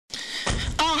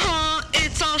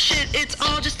shit, it's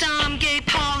all just dumb gay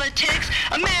politics.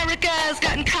 America's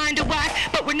gotten kinda whack,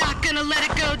 but we're not gonna let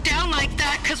it go down like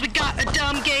that, cause we got a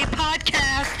dumb gay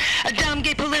podcast, a dumb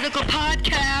gay political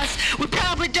podcast. We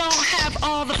probably don't have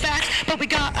all the facts, but we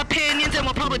got opinions and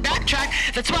we'll probably backtrack.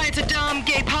 That's why it's a dumb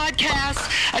gay podcast,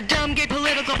 a dumb gay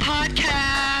political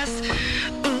podcast.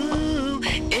 Ooh,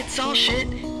 it's all shit,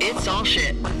 it's all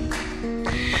shit.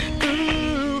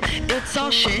 Ooh, it's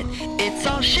all shit, it's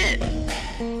all shit.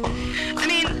 I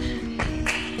mean,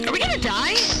 are we gonna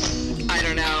die? I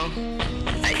don't know.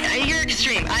 You're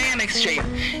extreme. I am extreme.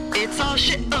 It's all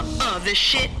shit. This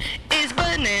shit is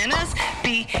bananas.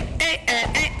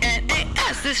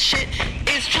 B-A-N-A-N-A-S. This shit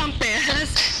is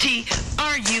Trumpanas.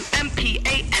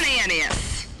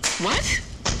 T-R-U-M-P-A-N-A-N-A-S. What?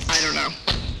 I don't know.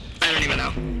 I don't even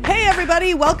know. Hey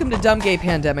everybody, welcome to Dumb Gay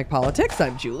Pandemic Politics.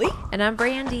 I'm Julie. And I'm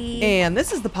Brandy. And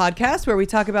this is the podcast where we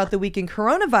talk about the week in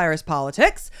coronavirus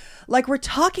politics like we're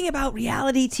talking about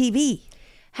reality TV.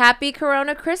 Happy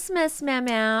Corona Christmas,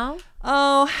 meow.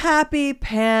 Oh, happy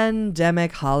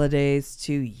pandemic holidays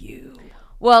to you.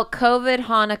 Well, COVID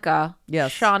Hanukkah.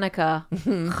 Yes. Hanukkah.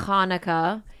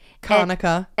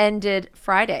 Ended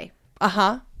Friday.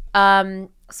 Uh-huh.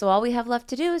 So all we have left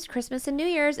to do is Christmas and New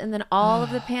Year's, and then all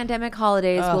of the pandemic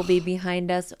holidays will be behind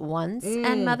us once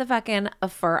and motherfucking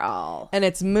for all. And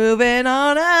it's moving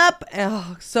on up.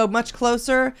 Oh, so much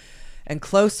closer and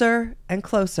closer and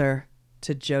closer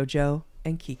to JoJo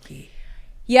and Kiki.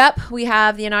 Yep, we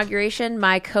have the inauguration,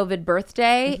 my COVID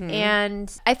birthday,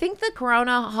 and I think the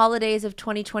Corona holidays of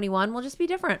 2021 will just be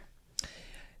different.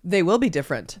 They will be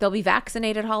different. They'll be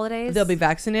vaccinated holidays. They'll be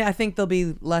vaccinated. I think there'll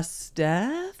be less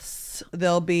deaths.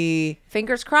 There'll be...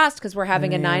 Fingers crossed, because we're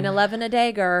having a 9/11 a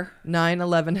day,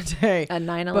 9/11 a day. A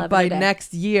 9/11 But by a day.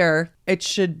 next year, it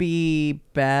should be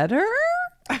better.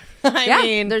 I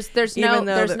mean, there's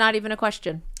not even a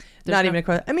question. Not even a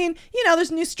question. I mean, you know,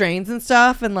 there's new strains and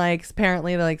stuff, and like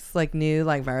apparently like new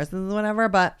like viruses and whatever.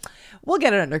 But we'll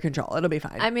get it under control. It'll be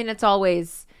fine. I mean, it's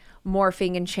always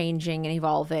morphing and changing and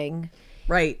evolving.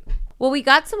 Right. Well, we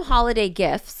got some holiday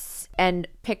gifts and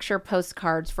picture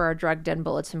postcards for our Drug Den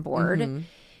bulletin board.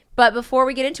 But before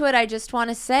we get into it, I just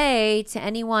want to say to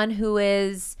anyone who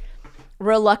is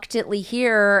reluctantly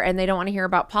here and they don't want to hear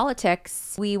about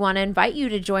politics, we want to invite you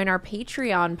to join our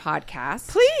Patreon podcast.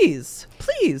 Please.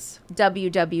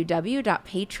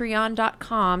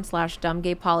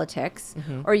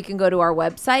 www.patreon.com/dumbgaypolitics. Or you can go to our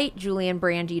website,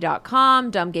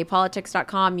 julianbrandy.com,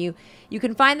 dumbgaypolitics.com. You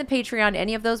can find the Patreon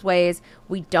any of those ways.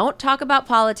 We don't talk about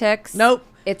politics. Nope.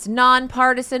 It's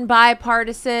nonpartisan,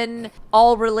 bipartisan,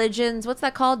 all religions. What's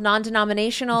that called?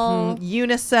 Non-denominational.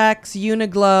 Unisex,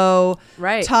 Uniglow,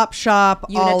 Right. Top Shop,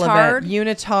 all of Unitard. it.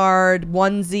 Unitard,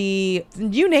 onesie,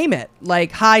 you name it.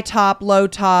 Like high top, low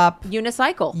top,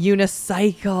 Unicycle.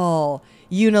 unicycle,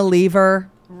 Unilever.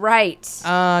 Right.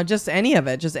 Just any of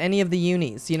it. Just any of the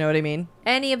unis. You know what I mean?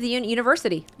 Any of the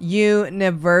university.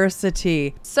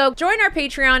 University. So join our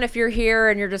Patreon if you're here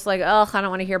and you're just like, oh, I don't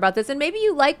want to hear about this. And maybe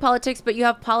you like politics, but you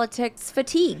have politics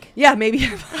fatigue. Yeah, maybe.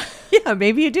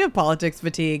 Maybe you do have politics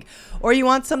fatigue, or you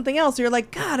want something else. Or you're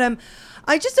like, God,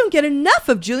 I just don't get enough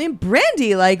of Julie and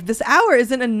Brandy. Like this hour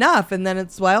isn't enough. And then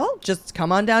it's, well, just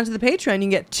come on down to the Patreon. You can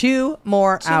get 2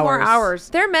 more hours. 2 more hours.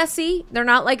 They're messy. They're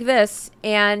not like this.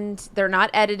 And they're not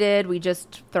edited. We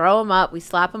just throw them up. We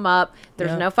slap them up.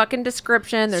 There's no fucking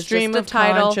description. There's Stream just a of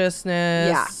title. consciousness.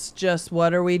 Yeah. Just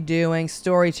what are we doing?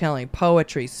 Storytelling,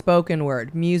 poetry, spoken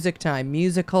word, music time,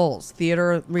 musicals,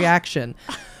 theater reaction.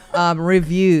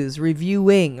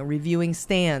 Reviewing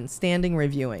standing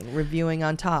reviewing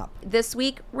on top. This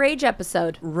week, Rage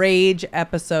episode.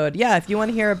 Yeah, if you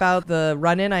want to hear about the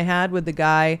run-in I had with the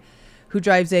guy who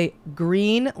drives a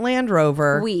green Land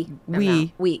Rover.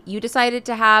 You decided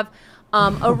to have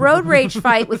a road rage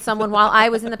fight with someone while I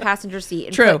was in the passenger seat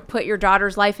and True. put your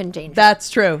daughter's life in danger. That's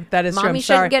true. That is true. Mommy I'm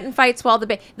sorry. shouldn't get in fights while the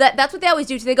baby. That's what they always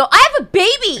do. They go, I have a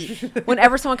baby.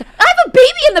 Whenever someone, I have a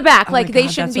baby in the back. Oh like my they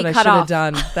God, shouldn't that's be what cut I should off. have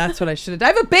done. That's what I should have done.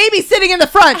 I have a baby sitting in the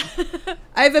front.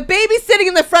 I have a baby sitting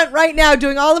in the front right now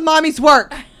doing all of mommy's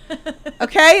work.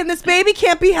 Okay, and this baby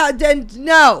can't be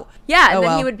no. Yeah, and Oh, then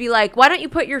well. he would be like, why don't you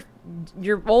put your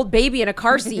old baby in a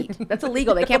car seat? That's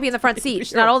illegal. They can't be in the front seat.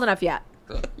 She's not old enough yet.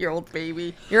 Your old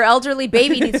baby. Your elderly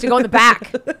baby needs to go in the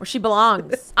back where she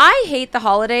belongs. I hate the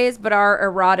holidays, but our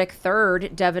erotic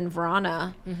third, Devin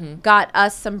Vrana, got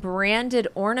us some branded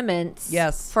ornaments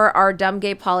Yes. for our Dumb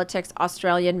Gay Politics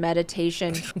Australian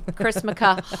Meditation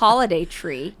Christmaka holiday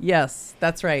tree. Yes,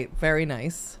 that's right. Very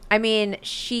nice. I mean,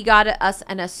 she got us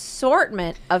an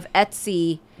assortment of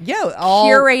Etsy Yeah, all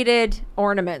curated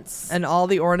ornaments. and all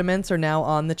the ornaments are now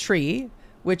on the tree.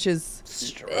 which is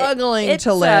struggling it's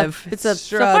to live. it's a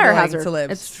struggling fire hazard. to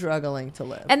live. It's struggling to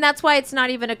live. And that's why it's not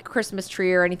even a Christmas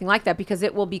tree or anything like that, because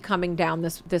it will be coming down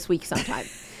this week sometime.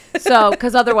 So,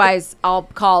 because otherwise I'll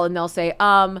call and they'll say,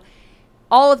 all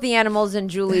of the animals in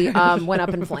Julie went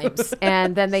up in flames,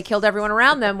 and then they killed everyone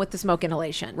around them with the smoke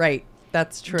inhalation. Right.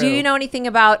 That's true. Do you know anything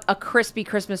about a crispy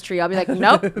Christmas tree? I'll be like,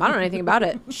 nope, I don't know anything about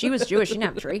it. She was Jewish. She didn't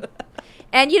have a tree.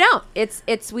 And you don't.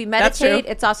 It's we meditate.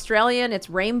 It's Australian. It's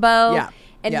rainbow. Yeah.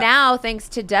 And now, thanks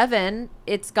to Devin,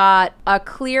 it's got a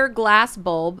clear glass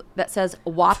bulb that says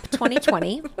WAP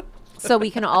 2020. So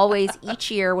we can always,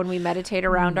 each year when we meditate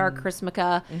around our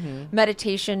Chrismica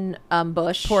meditation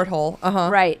bush. Porthole.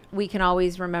 Right. We can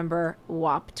always remember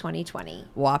WAP 2020.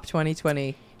 WAP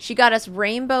 2020. She got us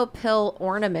rainbow pill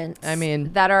ornaments. I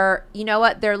mean, that are, you know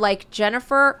what? They're like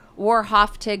Jennifer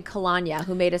Warhoftig Kalanya,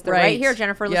 who made us. They're right here,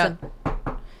 Jennifer. Listen.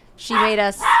 She made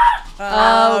us.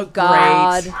 Oh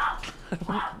God.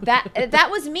 That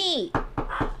was me.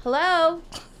 Hello.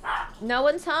 No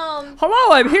one's home.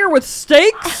 Hello, I'm here with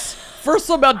steaks for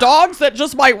some dogs that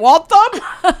just might want them.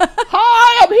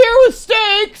 Hi, I'm here with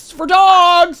steaks for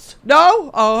dogs. No?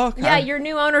 Oh, okay. Yeah, your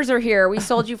new owners are here. We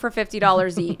sold you for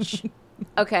 $50 each.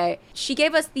 Okay. She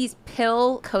gave us these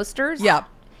pill coasters. Yeah.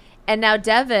 And now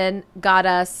Devin got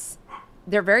us,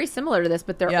 they're very similar to this,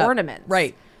 but they're ornaments.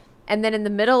 Right. And then in the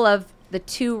middle of the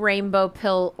two rainbow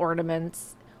pill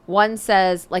ornaments, one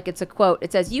says, like it's a quote,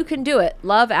 it says, "You can do it.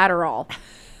 Love Adderall."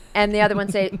 And the other one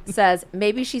says,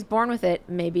 "Maybe she's born with it.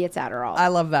 Maybe it's Adderall." I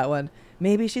love that one.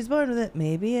 Maybe she's born with it.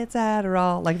 Maybe it's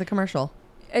Adderall. Like the commercial.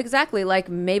 Exactly, like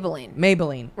Maybelline.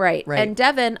 Maybelline. Right. And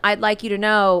Devin, I'd like you to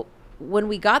know, when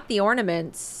we got the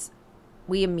ornaments,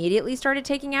 we immediately started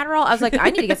taking Adderall. I was like, I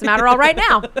need to get some Adderall right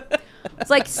now. It's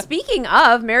like, speaking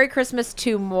of, Merry Christmas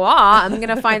to moi, I'm going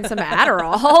to find some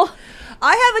Adderall.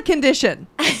 I have a condition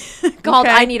called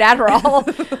I Need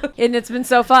Adderall, and it's been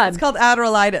so fun. It's called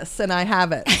Adderallitis, and I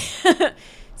have it.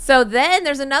 So then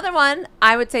there's another one.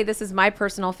 I would say this is my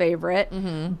personal favorite.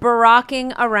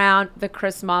 Baracking around the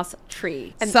Christmas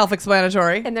tree. And,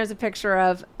 self-explanatory. And there's a picture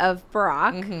of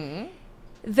Barack.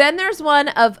 Then there's one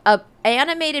of an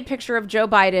animated picture of Joe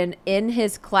Biden in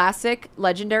his classic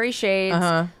legendary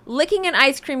shades, licking an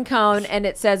ice cream cone, and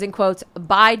it says in quotes,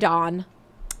 "Bye, Dawn."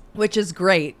 Which is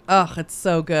great. Oh, it's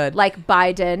so good. Like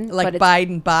Biden. Like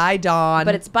Biden, bye, Dawn.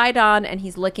 But it's bye, Dawn, and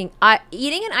he's eating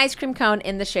an ice cream cone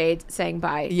in the shades, saying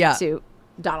bye to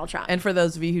Donald Trump. And for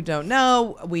those of you who don't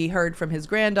know, we heard from his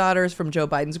granddaughters, from Joe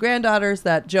Biden's granddaughters,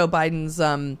 that Joe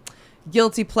Biden's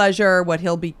guilty pleasure, what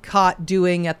he'll be caught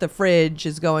doing at the fridge,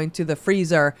 is going to the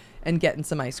freezer and getting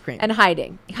some ice cream. And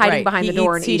hiding behind the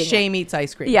door and eating Shame eats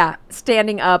ice cream. Yeah,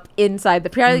 standing up inside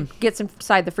probably gets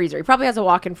inside the freezer. He probably has a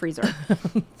walk-in freezer.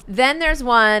 Then there's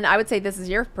one, I would say this is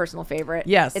your personal favorite.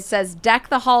 Yes. It says, "Deck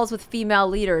the halls with female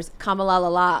leaders. Kamala la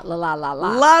la la la la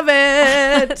la." Love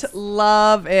it.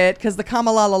 Love it. Because the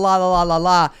Kamala la la la la la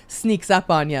la sneaks up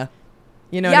on you.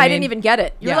 You know what I mean? I didn't even get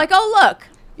it. You're like, oh, look.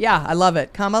 Yeah, I love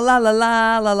it. Kamala la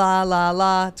la la la la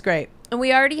la. It's great. And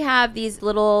we already have these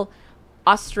little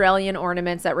Australian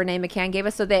ornaments that Renee McCann gave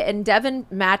us. And Devin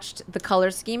matched the color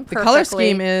scheme perfectly. The color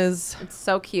scheme is... It's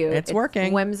so cute. It's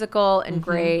working. Whimsical and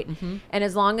great. And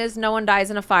as long as no one dies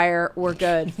in a fire, we're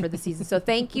good for the season. So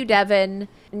thank you, Devin.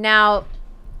 Now,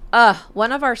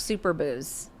 one of our super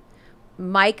boos,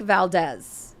 Mike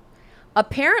Valdez.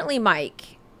 Apparently,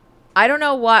 Mike... I don't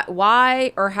know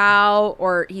why or how,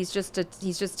 or he's just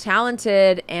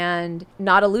talented and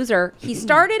not a loser. He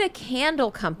started a candle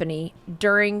company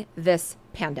during this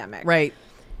pandemic. Right.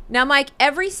 Now, Mike,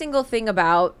 every single thing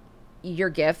about your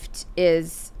gift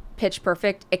is pitch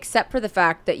perfect, except for the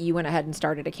fact that you went ahead and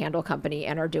started a candle company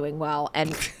and are doing well.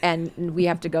 And we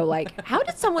have to go like, how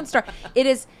did someone start? It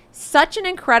is such an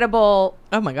incredible.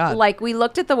 Oh my God. Like, we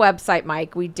looked at the website,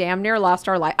 Mike. We damn near lost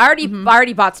our life. I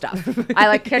already bought stuff.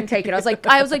 I couldn't take it. I was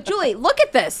like, Julie, look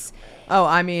at this. Oh,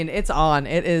 I mean, it's on.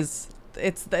 It is.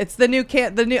 It's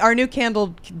the our new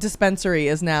candle dispensary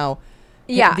is now.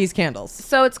 Yeah. These candles.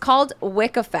 So it's called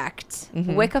Wick Effect.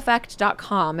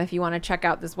 Wickeffect.com. If you want to check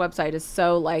out this website, is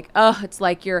so it's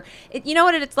like you know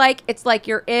what it's like? It's like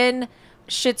you're in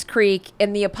Schitt's Creek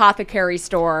in the apothecary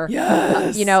store.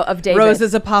 Yes. Of David.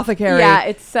 Rose's Apothecary. Yeah,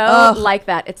 it's so like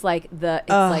that. It's like the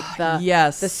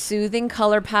yes. the soothing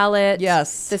color palette.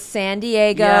 Yes. The San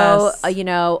Diego, Yes.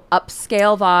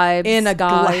 Upscale vibes in a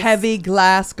guys. heavy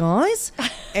glass, guys.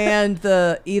 And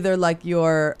either like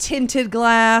your tinted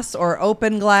glass or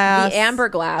open glass. The amber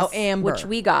glass. Oh, amber. Which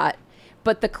we got.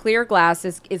 But the clear glass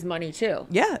is money too.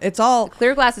 Yeah, it's all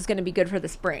Clear glass is going to be good for the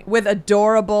spring. with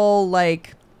adorable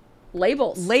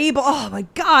labels. Oh my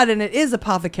God. And it is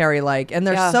apothecary like. And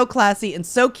they're Yeah. so classy and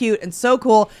so cute and so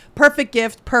cool. Perfect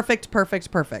gift. Perfect.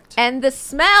 And the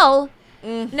smell.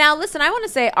 Now, listen, I want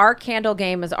to say our candle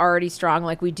game is already strong.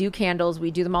 Like, we do candles, we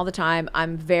do them all the time.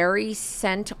 I'm very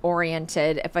scent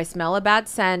oriented. If I smell a bad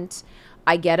scent,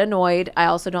 I get annoyed. I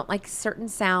also don't like certain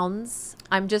sounds.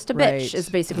 I'm just a bitch, Right. is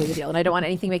basically the deal. And I don't want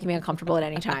anything making me uncomfortable at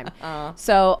any time.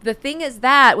 So the thing is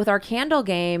that with our candle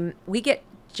game, we get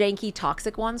janky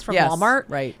toxic ones from Yes, Walmart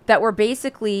right. that were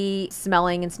basically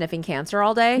smelling and sniffing cancer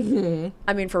all day.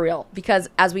 I mean, for real. Because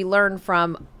as we learned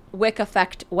from Wick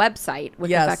Effect website,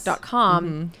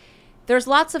 wickeffect.com, there's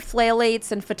lots of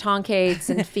phthalates and photoncates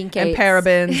and fincates. And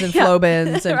parabens and Yeah.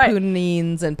 flobens and Right.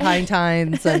 putanines and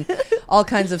pintines and all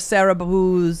kinds of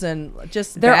cerebus and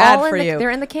just They're bad all in for the- you.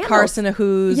 they're in the candles.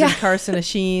 Carcinohus Yeah. and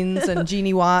carcinochenes and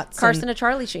Jeannie Watts. Carson and and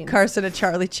Charlie Sheen. Carson and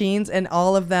Charlie Cheens, and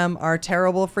all of them are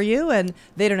terrible for you, and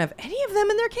they don't have any of them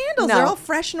in their candles. No. They're all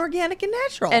fresh and organic and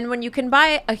natural. And when you can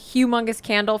buy a humongous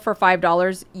candle for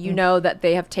 $5, you know that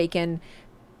they have taken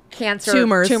cancer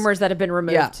Tumors. that have been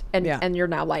removed, Yeah, and yeah. and you're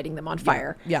now lighting them on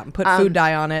fire. yeah, and put food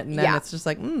dye on it, and then yeah. it's just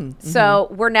like, So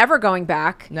we're never going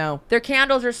back. No. Their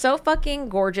candles are so fucking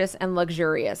gorgeous and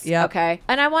luxurious. Yep. Okay.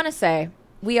 And I want to say,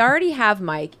 we already have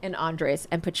Mike and Andres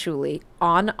and Patchouli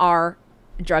on our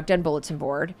Drug Den bulletin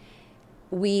board.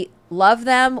 We love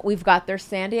them. We've got their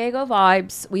San Diego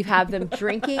vibes. We've had them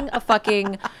drinking a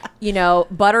fucking,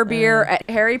 butter beer at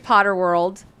Harry Potter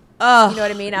World. oh, You know what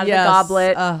I mean? Out yes, of the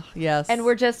goblet. Oh, yes. And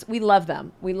we love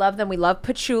them. We love them. We love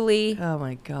Patchouli. oh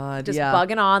my God, Just yeah.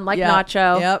 bugging on like Yep,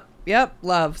 Nacho. Yep,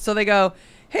 love. So they go,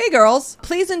 hey girls,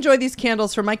 please enjoy these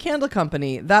candles from my candle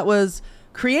company that was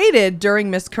created during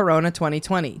Miss Corona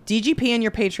 2020. DGP and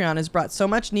your Patreon has brought so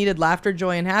much needed laughter,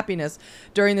 joy, and happiness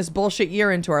during this bullshit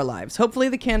year into our lives. Hopefully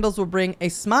the candles will bring a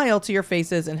smile to your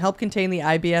faces and help contain the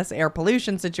IBS air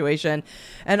pollution situation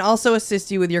and also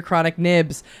assist you with your chronic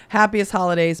nibs. Happiest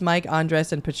holidays, Mike,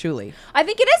 Andres, and Patchouli. I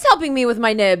think it is helping me with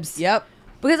my nibs. Yep.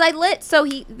 Because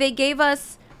they gave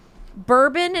us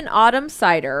bourbon and autumn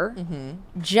cider,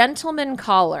 gentleman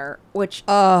collar, which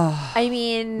Oh, I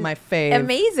mean, my fave.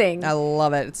 amazing. I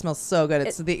love it. It smells so good.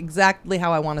 It's exactly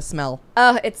how I want to smell.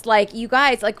 It's like, you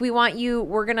guys, like, we want you.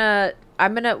 We're gonna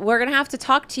have to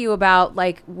talk to you about,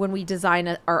 like, when we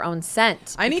design our own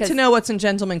scent. I need because to know what's in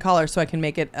gentleman collar so I can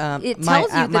make it, It my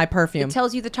tells you my perfume. It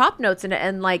tells you the top notes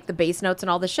and like the base notes and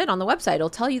all the shit on the website. It'll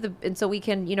tell you and so we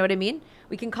can, you know what I mean?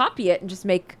 We can copy it and just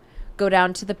go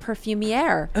down to the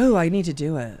perfumier. Oh, I need to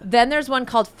do it. Then there's one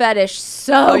called Fetish.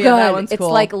 So good. that one's it's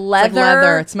cool. like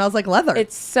leather. It smells like leather.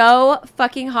 It's so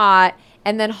fucking hot.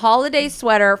 And then holiday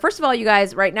sweater. First of all, you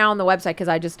guys, right now on the website, because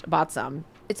I just bought some,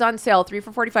 it's on sale, 3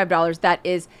 for $45. That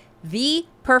is the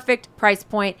perfect price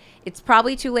point. It's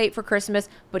probably too late for Christmas,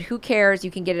 but who cares?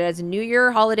 You can get it as a New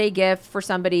Year holiday gift for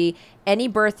somebody, any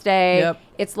birthday. Yep.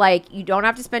 It's like, you don't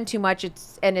have to spend too much.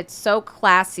 It's so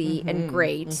classy and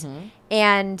great.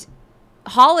 And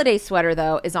holiday sweater,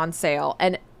 though, is on sale.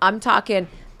 And I'm talking,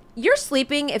 you're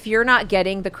sleeping if you're not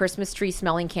getting the Christmas tree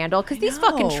smelling candle, because these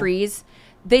fucking know. trees,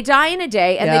 they die in a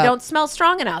day and Yeah. they don't smell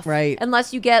strong enough. Right.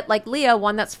 Unless you get, like Leah,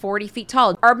 one that's 40 feet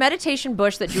tall. Our meditation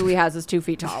bush that Julie has is 2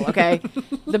 feet tall, okay?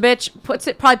 The bitch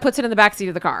probably puts it in the backseat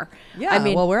of the car. yeah. I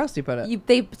mean, well, where else do you put it?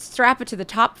 they strap it to the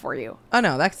top for you. Oh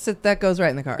no, that goes right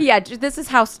in the car. Yeah, this is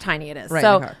how tiny it is. Right in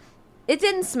So the car. it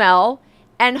didn't smell.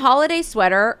 And holiday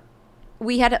sweater,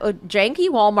 we had a janky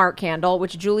Walmart candle,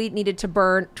 which Julie needed to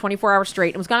burn 24 hours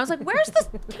straight and was gone. I was like, where's this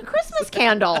Christmas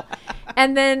candle?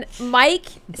 And then Mike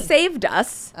saved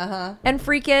us. And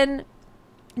freaking,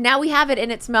 now we have it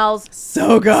and it smells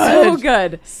So good. so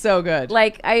good. So good.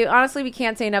 Like, we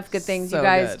can't say enough good things. So You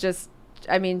guys good. just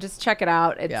check it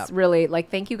out. It's Yeah. really, like,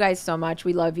 thank you guys so much.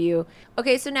 We love you.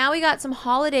 Okay, so now we got some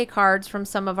holiday cards from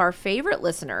some of our favorite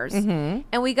listeners. And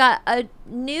we got a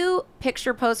new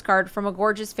picture postcard from a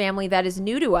gorgeous family that is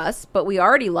new to us, but we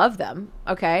already love them.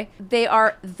 Okay. They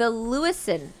are the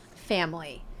Lewison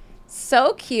family.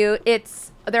 So cute.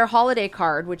 It's their holiday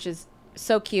card, which is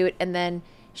so cute. And then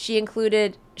Sherry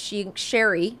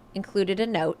included a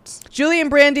note. Julie and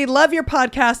Brandy, love your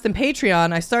podcast and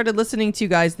Patreon. I started listening to you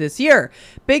guys this year.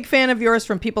 Big fan of yours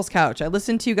from People's Couch. I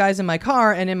listen to you guys in my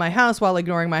car and in my house while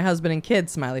ignoring my husband and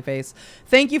kids, smiley face.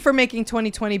 Thank you for making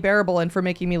 2020 bearable and for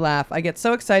making me laugh. I get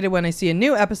so excited when I see a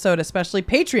new episode, especially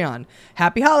Patreon.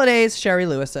 Happy holidays, Sherry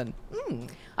Lewison.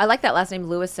 I like that last name,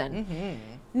 Lewison.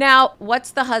 Now,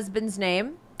 what's the husband's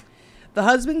name? The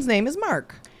husband's name is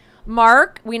Mark.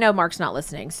 Mark. We know Mark's not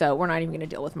listening, so we're not even going to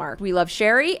deal with Mark. We love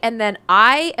Sherry. And then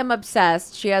I am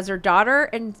obsessed. She has her daughter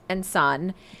and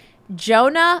son.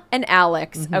 Jonah and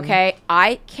Alex. Mm-hmm. Okay,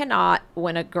 I cannot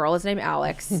when a girl is named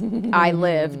Alex. I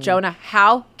live. Jonah,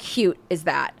 how cute is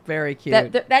that? Very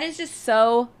cute. That is just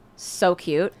so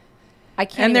cute. I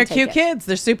can't. And they're even cute take it. kids.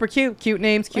 They're super cute. Cute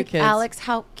names, cute Like kids. Alex,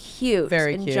 how cute.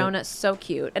 Very and cute. Jonah, so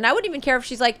cute. And I wouldn't even care if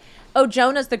she's like, oh,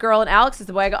 Jonah's the girl and Alex is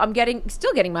the boy. I go, I'm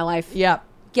still getting my life. Yep.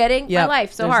 Getting my Yep.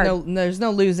 life so There's hard. There's no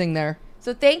losing there.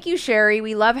 So thank you, Sherry.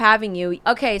 We love having you.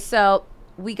 Okay, so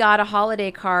we got a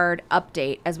holiday card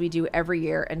update as we do every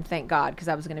year, and thank God, because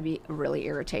I was going to be really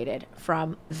irritated,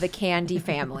 from the Candy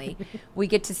family. We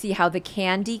get to see how the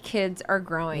Candy kids are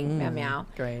growing. Meow meow.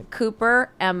 Great.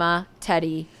 Cooper, Emma,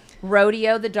 Teddy,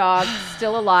 Rodeo the dog,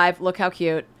 still alive. Look how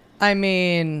cute. I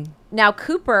mean, Now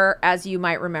Cooper, as you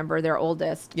might remember, their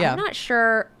oldest. Yeah. I'm not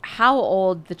sure how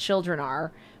old the children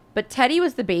are. But Teddy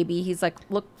was the baby. He's like,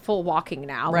 look, full walking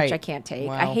now, Right. which I can't take.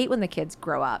 Wow. I hate when the kids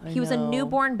grow up. He was a know.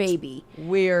 newborn baby.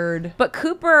 weird. But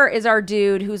Cooper is our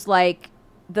dude who's like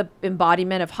the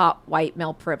embodiment of hot white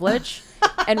male privilege.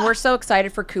 And we're so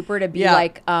excited for Cooper to be Yeah.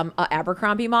 like a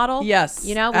Abercrombie model. Yes,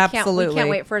 You know, we absolutely. can't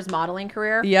wait for his modeling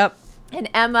career. Yep. And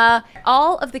Emma,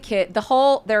 all of the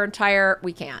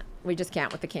we can't. We just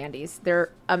can't with the candies.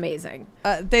 They're amazing.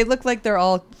 They look like they're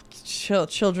all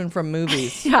children from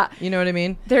movies. Yeah. You know what I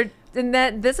mean?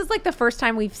 This is like the first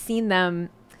time we've seen them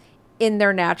in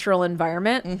their natural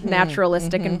environment,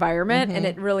 naturalistic environment, and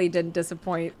it really didn't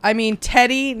disappoint. I mean,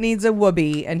 Teddy needs a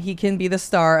whoopee, and he can be the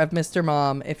star of Mr.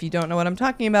 Mom. If you don't know what I'm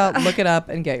talking about, look it up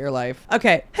and get your life.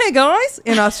 Okay. Hey, guys.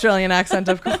 In Australian accent,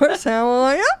 of course. How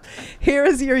are you? Here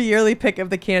is your yearly pick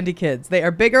of the Candy Kids. They are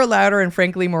bigger, louder, and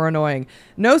frankly more annoying.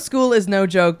 No school is no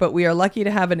joke, but we are lucky to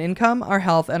have an income, our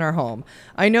health, and our home.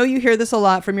 I know you hear this a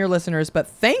lot from your listeners, but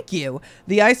thank you.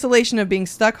 The isolation of being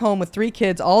stuck home with 3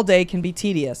 kids all day can be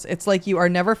tedious. It's like you are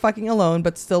never fucking alone,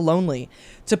 but still lonely.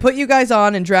 To put you guys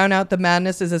on and drown out the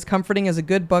madness is as comforting as a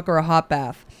good book or a hot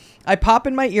bath. I pop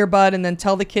in my earbud and then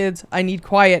tell the kids I need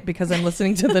quiet because I'm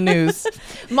listening to the news.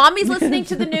 Mommy's listening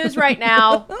to the news right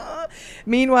now.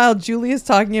 Meanwhile, Julie is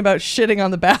talking about shitting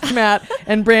on the bath mat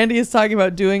and Brandy is talking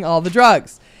about doing all the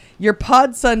drugs. Your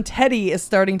pod son Teddy is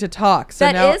starting to talk. So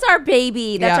That is our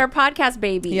baby. That's Yeah. our podcast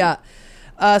baby. Yeah.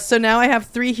 So now I have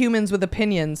 3 humans with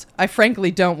opinions I frankly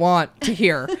don't want to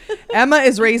hear. Emma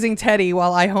is raising Teddy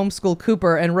while I homeschool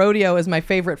Cooper, and Rodeo is my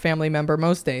favorite family member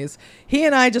most days. He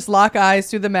and I just lock eyes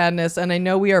through the madness, and I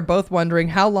know we are both wondering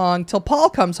how long till Paul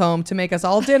comes home to make us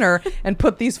all dinner and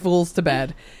put these fools to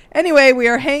bed. Anyway, we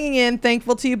are hanging in,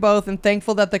 thankful to you both, and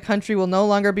thankful that the country will no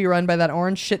longer be run by that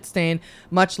orange shit stain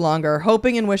much longer.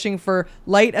 Hoping and wishing for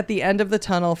light at the end of the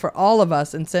tunnel for all of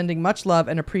us, and sending much love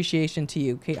and appreciation to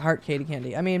you, Heart Katie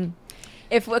Candy. I mean,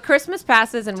 If Christmas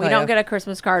passes and we Tell don't ya. get a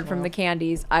Christmas card from the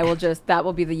candies, that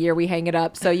will be the year we hang it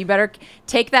up. So you better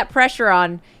take that pressure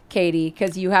on, Katie,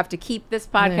 because you have to keep this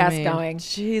podcast I mean, going.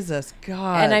 Jesus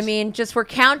God. And I mean, just we're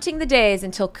counting the days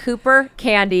until Cooper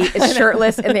Candy is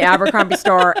shirtless in the Abercrombie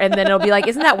store. And then it'll be like,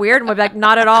 isn't that weird? And we'll be like,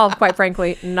 not at all, quite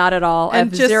frankly. Not at all. I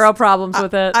have just- zero problems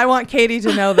with it. I want Katie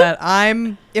to know that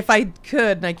if I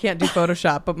could, and I can't do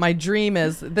Photoshop, but my dream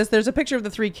is this. There's a picture of the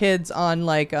 3 kids on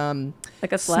like a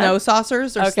sled? snow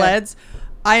saucers or Okay. sleds.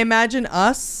 I imagine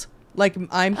us, like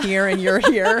I'm here and you're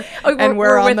here, Oh, and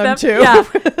we're on with them too. Yeah.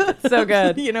 So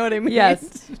good. You know what I mean?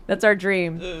 Yes. That's our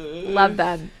dream. Love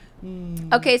them.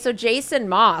 Okay, so Jason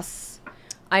Moss.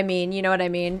 I mean, you know what I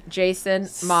mean? Jason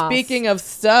Moss. Speaking of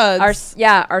studs,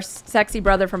 our sexy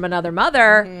brother from another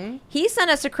mother. He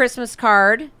sent us a Christmas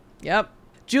card. yep.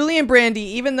 Julie and Brandy,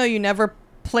 even though you never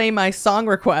play my song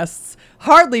requests,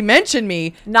 hardly mention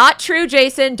me. Not true,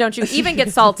 Jason. Don't you even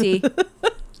get salty.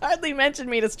 Hardly mention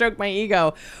me to stroke my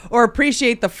ego or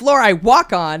appreciate the floor I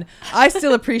walk on. I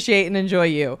still appreciate and enjoy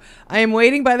you. I am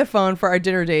waiting by the phone for our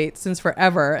dinner date since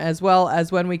forever, as well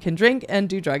as when we can drink and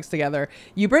do drugs together.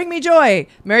 You bring me joy.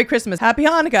 Merry Christmas. Happy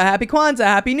Hanukkah. Happy Kwanzaa.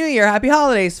 Happy New Year. Happy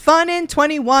holidays. Fun in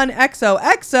 21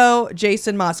 XOXO.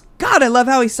 Jason Moss. God, I love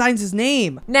how he signs his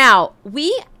name. Now,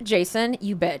 Jason,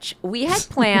 you bitch, we had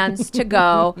plans to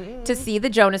go to see the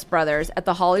Jonas Brothers at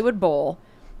the Hollywood Bowl.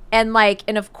 And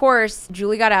of course,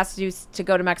 Julie got asked to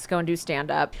go to Mexico and do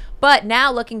stand up. But now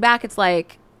looking back, it's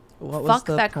like, What was fuck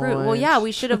the that crew. Well, point? yeah,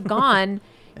 we should have gone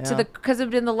because it had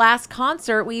been the last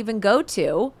concert we even go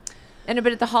to. And it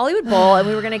been at the Hollywood Bowl, and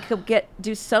we were going to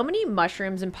do so many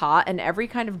mushrooms and pot and every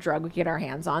kind of drug we could get our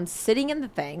hands on, sitting in the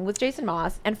thing with Jason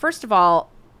Moss. And first of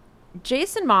all,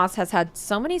 Jason Moss has had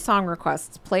so many song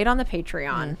requests played on the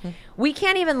Patreon. We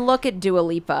can't even look at Dua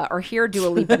Lipa or hear Dua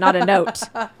Lipa, not a note,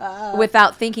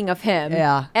 without thinking of him.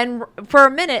 Yeah. And for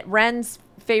a minute, Ren's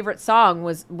favorite song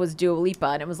was Dua Lipa,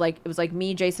 and it was like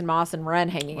me, Jason Moss, and Ren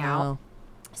hanging out.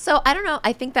 So I don't know.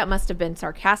 I think that must have been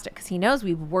sarcastic because he knows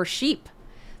we were sheep.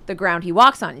 The ground he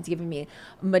walks on. He's giving me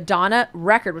Madonna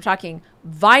record. We're talking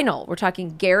vinyl. We're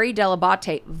talking Gary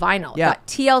Delabate vinyl. Yeah. Got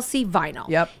TLC vinyl.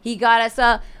 Yep. He got us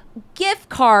a gift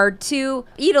card to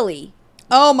Italy.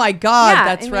 Oh my God, Yeah,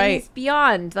 that's I mean, right. It's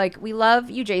beyond. Like, we love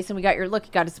you, Jason. We got your look.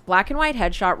 You got his black and white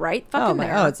headshot right fucking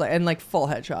there. Oh, it's like, and like full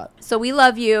headshot. So we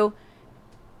love you,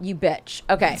 you bitch.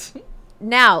 Okay.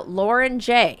 Now, Lauren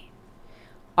J.,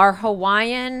 our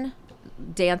Hawaiian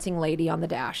dancing lady on the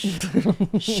dash.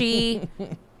 She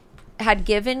had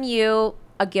given you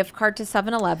a gift card to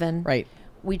 7-Eleven. Right.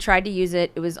 We tried to use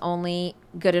it. It was only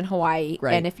good in Hawaii.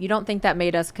 Right. And if you don't think that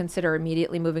made us consider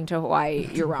immediately moving to Hawaii,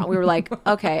 you're wrong. We were like,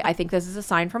 okay, I think this is a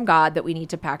sign from God that we need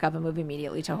to pack up and move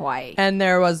immediately to Hawaii. And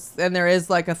there is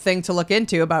like a thing to look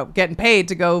into about getting paid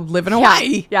to go live in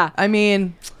Hawaii. Yeah. I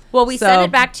mean, Well, we so- sent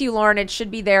it back to you, Lauren. It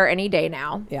should be there any day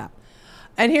now. yeah.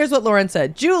 And here's what Lauren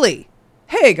said. Julie,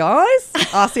 hey guys.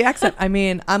 Aussie accent. I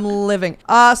mean, I'm living.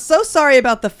 So sorry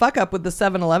about the fuck up with the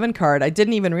 7-Eleven card. I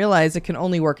didn't even realize it can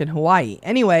only work in Hawaii.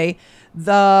 Anyway,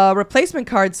 the replacement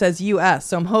card says US,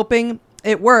 so I'm hoping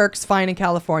it works fine in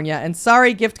California. And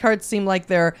sorry, gift cards seem like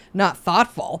they're not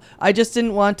thoughtful. I just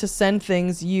didn't want to send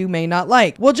things you may not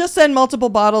like. We'll just send multiple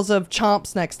bottles of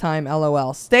Chomps next time,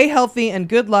 LOL. Stay healthy and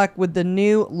good luck with the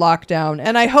new lockdown.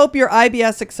 And I hope your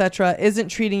IBS, etc. isn't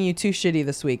treating you too shitty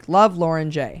this week. Love,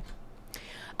 Lauren J.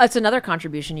 It's another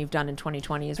contribution you've done in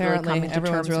 2020 is Apparently, really coming to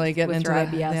everyone's terms really with getting your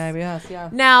into the IBS. IBS, yeah.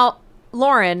 Now,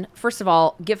 Lauren, first of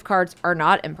all, gift cards are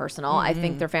not impersonal. I Mm-hmm.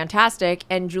 think they're fantastic.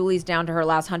 And Julie's down to her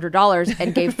last $100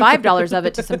 and gave $5 of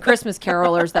it to some Christmas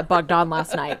carolers that bugged on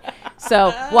last night.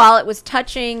 So while it was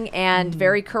touching and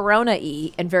very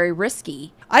Corona-y and very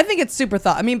risky, I think it's super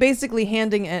thought. I mean, basically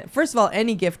handing, first of all,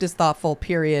 any gift is thoughtful,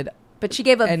 period. but she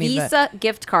gave a Any Visa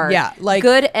gift card. Yeah, like-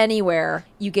 good anywhere.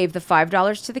 You gave the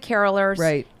 $5 to the carolers.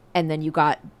 Right. And then you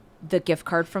got the gift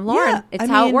card from Lauren. Yeah, It's I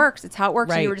how it mean, works. It's how it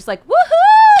works. And you right. were just like,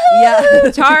 woohoo!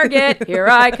 Yeah. Target, here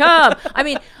I come. I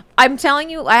mean, I'm telling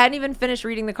you, I hadn't even finished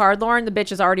reading the card, Lauren. The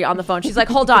bitch is already on the phone. She's like,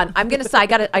 hold on. I'm going to,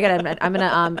 I'm going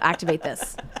to activate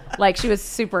this. Like, she was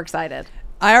super excited.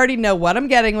 I already know what I'm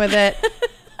getting with it.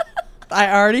 I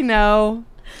already know.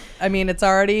 I mean, it's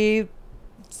already...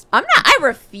 I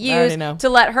refuse know. to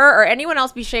let her or anyone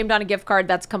else be shamed on a gift card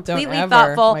that's completely ever.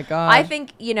 thoughtful. My God. I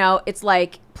think, it's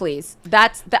like, please,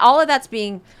 all of that's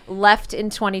being left in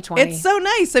 2020. It's so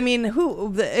nice. I mean,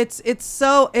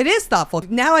 it is thoughtful.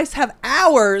 Now I have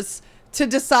hours to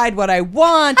decide what I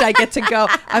want. I get to go.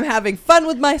 I'm having fun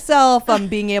with myself. I'm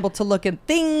being able to look at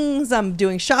things. I'm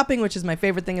doing shopping, which is my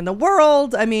favorite thing in the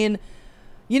world. I mean,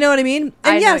 you know what I mean?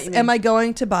 I And know what yes, you am mean. I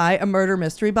going to buy a murder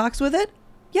mystery box with it?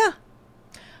 Yeah.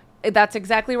 That's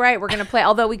exactly right. We're going to play,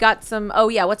 although we got some,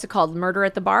 what's it called? Murder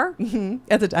at the Bar?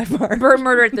 At the dive bar.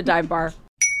 Murder at the Dive Bar.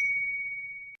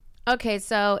 Okay,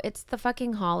 so it's the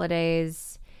fucking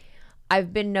holidays.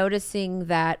 I've been noticing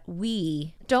that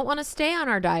we don't want to stay on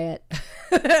our diet,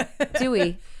 do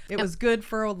we? It was good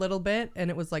for a little bit, and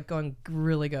it was like going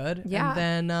really good. Yeah.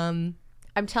 And then,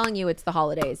 I'm telling you, it's the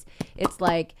holidays. It's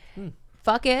like,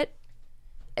 fuck it.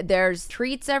 There's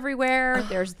treats everywhere.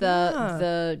 There's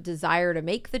the desire to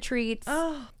make the treats.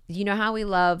 You know how we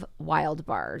love wild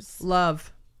bars.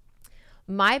 love.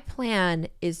 My plan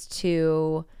is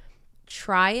to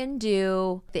try and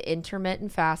do the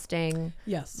intermittent fasting.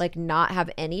 Yes. Like not have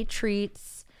any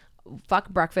treats. Fuck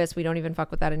breakfast. We don't even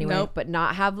fuck with that anyway. Nope. But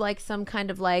not have like some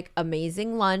kind of like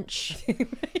amazing lunch.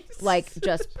 Like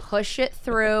just push it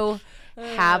through.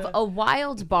 Have a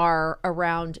wild bar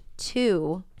around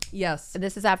 2. Yes.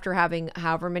 This is after having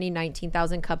however many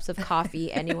 19,000 cups of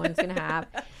coffee anyone's going to have.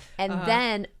 And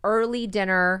then early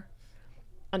dinner.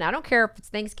 And I don't care if it's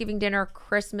Thanksgiving dinner,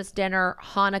 Christmas dinner,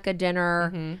 Hanukkah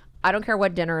dinner. I don't care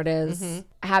what dinner it is.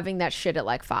 Having that shit at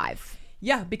like 5.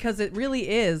 Yeah, because it really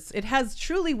is. It has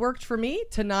truly worked for me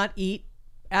to not eat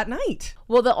at night.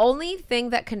 Well, the only thing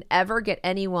that can ever get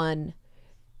anyone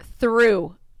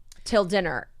through till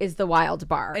dinner is the wild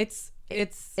bar. It's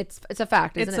a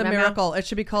fact, isn't it's it? a Memo? miracle. It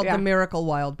should be called Yeah. the Miracle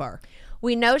Wild Bar.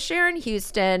 We know Sharon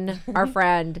Houston, our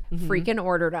friend, freaking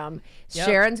ordered them. Yep.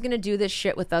 Sharon's going to do this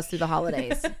shit with us through the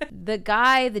holidays.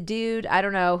 The dude, I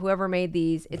don't know, whoever made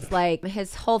these, it's like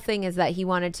his whole thing is that he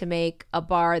wanted to make a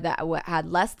bar that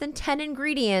had less than 10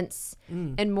 ingredients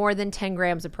and more than 10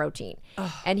 grams of protein.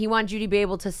 And he wanted you to be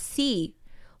able to see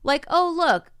Like, oh,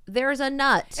 look, there's a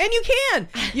nut. And you can.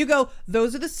 You go,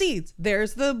 those are the seeds.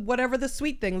 There's the whatever the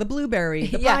sweet thing, the blueberry,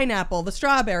 the pineapple, the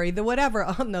strawberry, the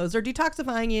whatever. Those are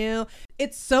detoxifying you.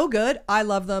 It's so good. I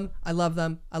love them. I love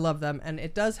them. I love them. And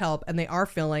it does help. And they are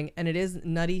filling. And it is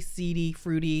nutty, seedy,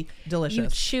 fruity, delicious. You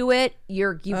chew it.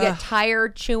 You get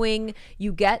tired chewing.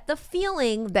 You get the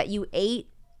feeling that you ate.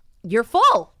 You're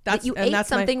full. That you ate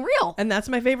something real. And that's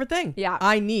my favorite thing. Yeah.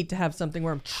 I need to have something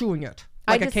where I'm chewing it.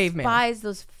 Like a caveman. I despise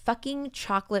those fucking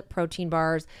chocolate protein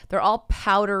bars. They're all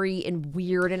powdery and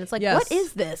weird, and it's like, what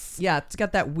is this? Yeah, it's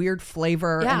got that weird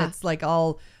flavor, and it's like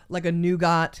all like a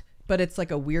nougat, but it's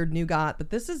like a weird nougat. But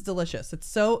this is delicious. It's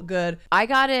so good. I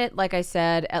got it, like I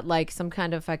said, at like some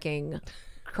kind of fucking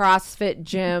CrossFit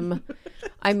gym.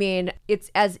 I mean,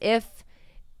 it's as if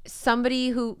somebody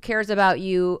who cares about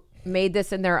you made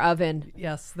this in their oven.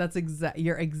 Yes,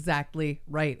 you're exactly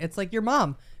right. It's like your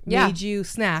mom made you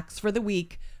snacks for the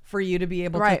week for you to be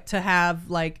able to have,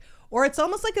 like, or it's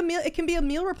almost like a meal. It can be a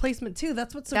meal replacement too.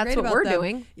 That's what's so great about them. That's what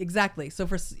we're doing. Exactly. So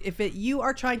you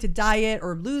are trying to diet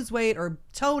or lose weight or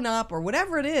tone up or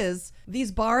whatever it is,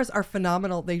 these bars are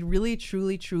phenomenal. They really,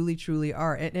 truly, truly, truly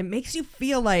are. And it makes you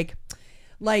feel like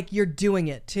you're doing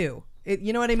it too.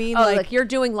 You know what I mean? Oh, like you're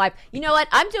doing life. You know what?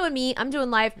 I'm doing me. I'm doing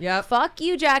life. Yep. Fuck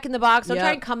you, Jack in the Box. Don't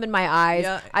try and come in my eyes.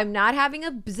 Yep. I'm not having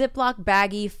a Ziploc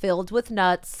baggie filled with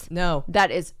nuts. No.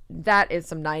 That is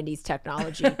some 90s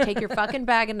technology. Take your fucking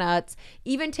bag of nuts.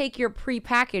 Even take your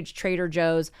prepackaged Trader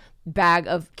Joe's bag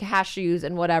of cashews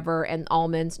and whatever and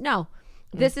almonds. No.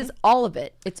 This is all of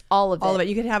it. It's all of it. All of it.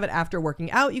 You can have it after working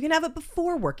out. You can have it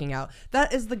before working out.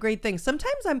 That is the great thing.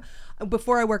 Sometimes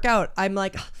before I work out, I'm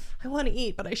like, I want to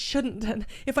eat, but I shouldn't. And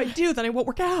if I do, then I won't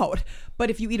work out. But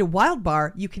if you eat a Wild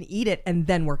Bar, you can eat it and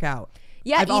then work out.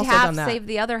 Yeah, eat half, save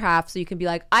the other half, so you can be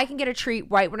like, I can get a treat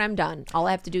right when I'm done. All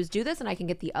I have to do is do this, and I can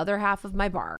get the other half of my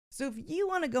bar. So if you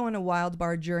want to go on a Wild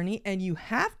Bar journey, and you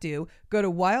have to, go to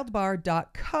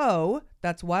wildbar.co,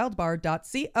 that's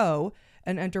wildbar.co,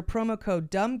 and enter promo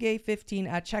code DUMBGAY15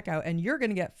 at checkout, and you're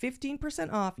going to get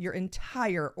 15% off your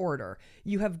entire order.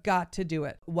 You have got to do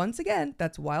it. Once again,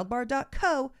 that's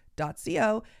wildbar.co.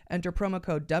 Enter promo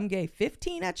code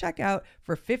DUMBGAY15 at checkout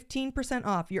for 15%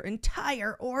 off your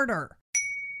entire order.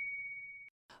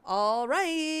 All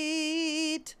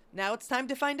right. Now it's time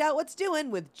to find out what's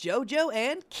doing with JoJo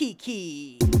and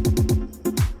Kiki.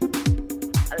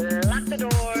 Lock the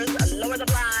doors, lower the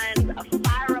blinds,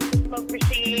 fire up the smoke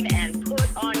machine, and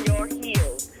put on your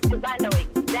heels, because I know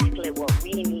exactly what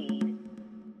we need.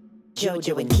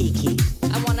 JoJo and Kiki.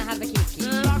 I want to have a Kiki.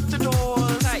 Lock the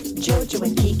doors. Hey. JoJo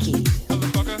and Kiki.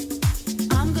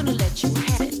 Motherfucker. I'm gonna let you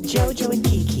have it. JoJo and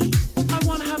Kiki. I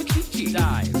want to have a Kiki.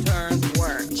 Dive, turn,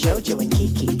 work. JoJo and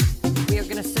Kiki. We are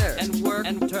gonna serve and work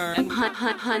and turn and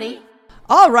Honey.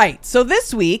 All right. So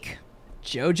this week,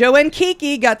 JoJo and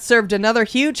Kiki got served another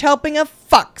huge helping of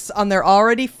fucks on their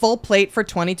already full plate for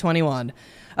 2021.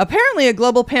 Apparently, a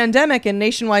global pandemic and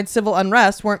nationwide civil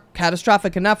unrest weren't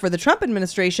catastrophic enough for the Trump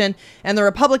administration and the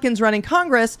Republicans running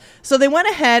Congress, so they went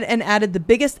ahead and added the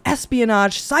biggest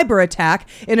espionage cyber attack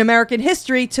in American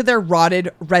history to their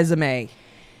rotted resume.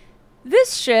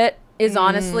 This shit is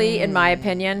honestly, in my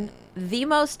opinion, the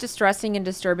most distressing and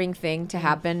disturbing thing to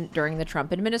happen during the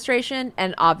Trump administration,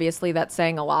 and obviously that's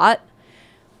saying a lot.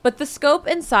 But the scope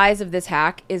and size of this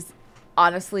hack is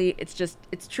honestly,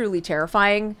 it's truly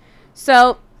terrifying.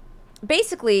 So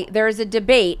basically, there is a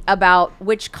debate about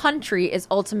which country is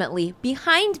ultimately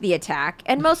behind the attack.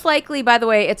 And most likely, by the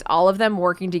way, it's all of them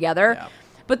working together. Yeah.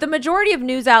 But the majority of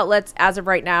news outlets as of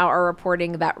right now are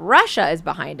reporting that Russia is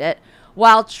behind it,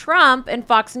 while Trump and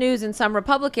Fox News and some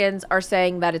Republicans are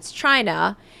saying that it's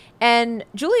China. And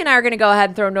Julie and I are going to go ahead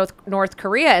and throw North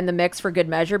Korea in the mix for good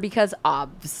measure because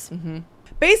obvs. Mm-hmm.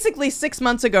 Basically, 6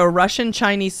 months ago, Russian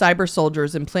Chinese cyber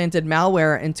soldiers implanted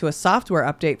malware into a software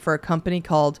update for a company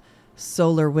called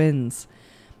SolarWinds.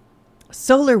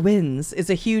 SolarWinds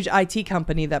is a huge IT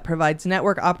company that provides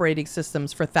network operating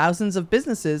systems for thousands of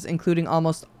businesses, including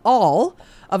almost all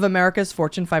of America's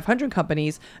Fortune 500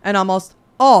 companies and almost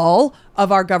all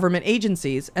of our government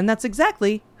agencies. And that's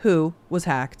exactly who was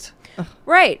hacked.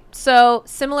 Right. So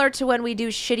similar to when we do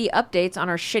shitty updates on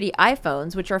our shitty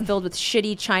iPhones, which are filled with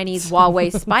shitty Chinese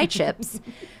Huawei spy chips,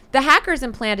 the hackers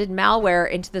implanted malware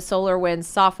into the SolarWinds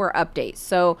software update.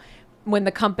 So when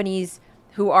the companies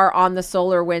who are on the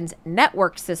SolarWinds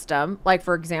network system, like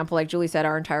for example, like Julie said,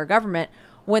 our entire government,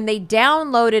 when they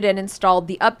downloaded and installed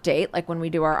the update, like when we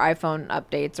do our iPhone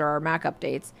updates or our Mac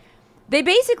updates, they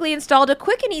basically installed a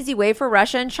quick and easy way for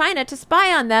Russia and China to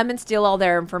spy on them and steal all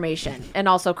their information and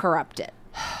also corrupt it.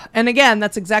 And again,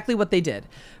 that's exactly what they did.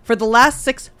 For the last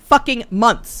 6 fucking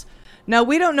months, Now,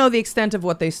 we don't know the extent of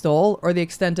what they stole or the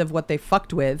extent of what they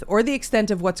fucked with or the extent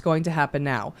of what's going to happen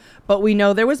now. But we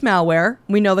know there was malware.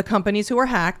 We know the companies who were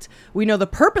hacked. We know the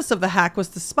purpose of the hack was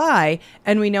to spy.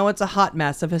 And we know it's a hot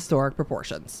mess of historic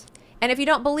proportions. And if you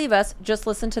don't believe us, just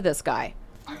listen to this guy.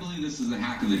 I believe this is the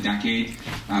hack of the decade,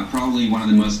 probably one of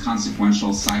the most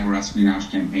consequential cyber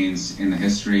espionage campaigns in the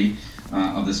history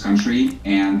of this country.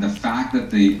 And the fact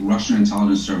that the Russian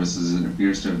intelligence services, it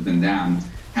appears to have been them,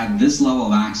 had this level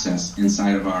of access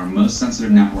inside of our most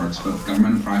sensitive networks, both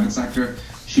government and private sector,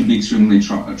 should be extremely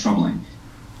troubling.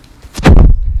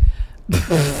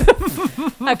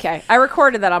 Okay, I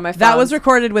recorded that on my phone. That was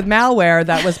recorded with malware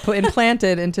that was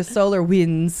implanted into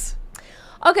SolarWinds.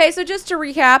 Okay, so just to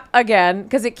recap again,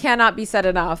 because it cannot be said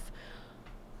enough.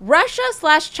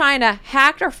 Russia/China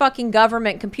hacked our fucking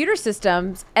government computer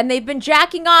systems, and they've been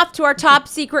jacking off to our top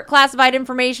secret classified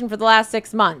information for the last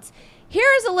 6 months. Here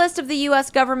is a list of the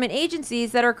U.S. government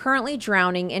agencies that are currently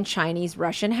drowning in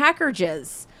Chinese-Russian hacker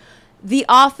jizz. The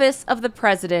Office of the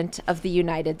President of the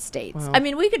United States. Wow. I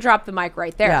mean, we could drop the mic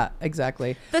right there. Yeah,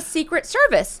 exactly. The Secret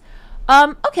Service.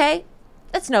 Okay,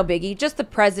 that's no biggie. Just the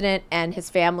president and his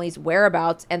family's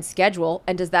whereabouts and schedule.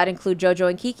 And does that include JoJo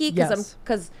and Kiki? Yes.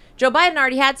 Because Joe Biden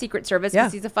already had Secret Service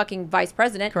because Yeah. he's a fucking vice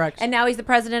president. Correct. And now he's the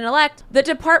president-elect. The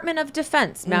Department of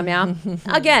Defense. Meow, meow.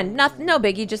 Again, no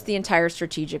biggie, just the entire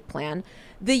strategic plan.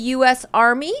 The U.S.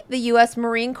 Army, the U.S.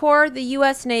 Marine Corps, the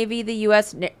U.S. Navy, the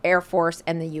U.S. Air Force,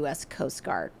 and the U.S. Coast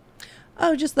Guard.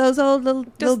 Oh, just those old little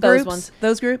those groups? ones.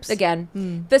 Those groups?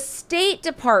 Again, the State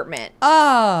Department.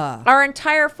 Ah. Our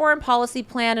entire foreign policy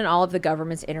plan and all of the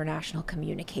government's international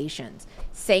communications.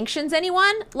 Sanctions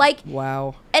anyone?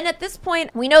 Wow. And at this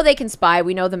point, we know they can spy.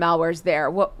 We know the malware's there.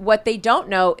 What they don't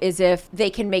know is if they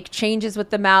can make changes with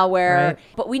the malware. Right.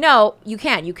 But we know you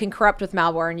can. You can corrupt with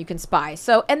malware and you can spy.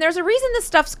 So, and there's a reason this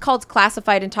stuff's called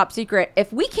classified and top secret.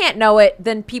 If we can't know it,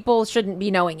 then people shouldn't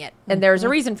be knowing it. And there's a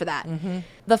reason for that.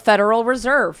 The Federal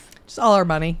Reserve. Just all our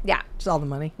money. Yeah. Just all the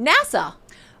money. NASA.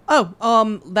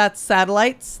 Oh, that's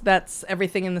satellites. That's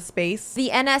everything in the space. The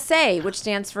NSA, which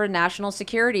stands for National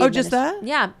Security. Oh, just that?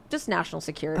 Yeah, just national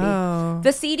security. Oh. The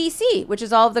CDC, which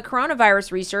is all of the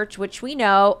coronavirus research, which we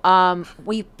know,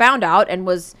 we found out and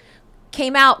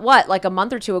came out like a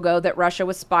month or two ago that Russia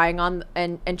was spying on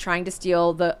and trying to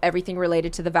steal everything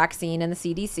related to the vaccine and the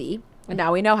CDC. And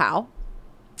now we know how.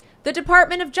 The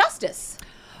Department of Justice.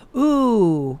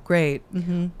 Ooh, great.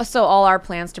 So all our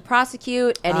plans to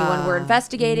prosecute anyone we're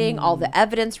investigating, all the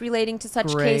evidence relating to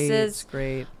such cases.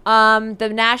 Great.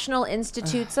 The National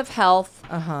Institutes of Health,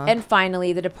 and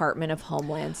finally the Department of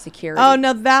Homeland Security. Oh,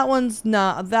 no, that one's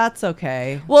not. That's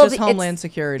okay. Well, just Homeland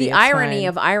Security. The It's irony fine.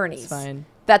 of ironies. It's fine.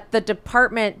 That the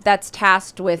department that's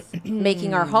tasked with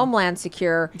making our homeland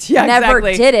secure Yeah, never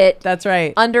exactly. did it. That's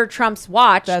right. Under Trump's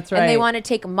watch. That's And they right. want to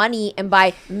take money and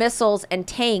buy missiles and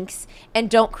tanks and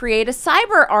don't create a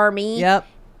cyber army. Yep.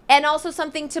 And also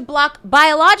something to block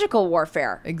biological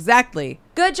warfare. Exactly.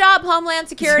 Good job, Homeland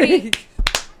Security.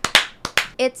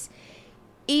 It's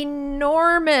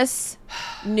enormous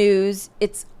news.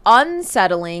 It's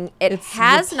unsettling. It's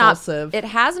repulsive. It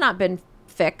has not been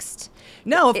fixed.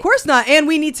 No, of course not. And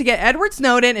we need to get Edward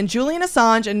Snowden and Julian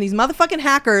Assange and these motherfucking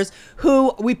hackers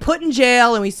who we put in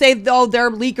jail and we say, oh,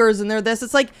 they're leakers and they're this.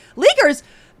 It's like, leakers?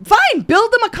 Fine,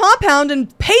 build them a compound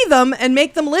and pay them and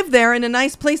make them live there in a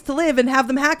nice place to live and have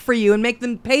them hack for you and make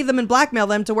them pay them and blackmail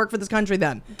them to work for this country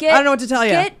then. I don't know what to tell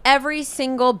you. Get every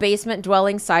single basement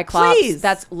dwelling cyclops Please.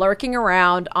 that's lurking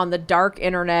around on the dark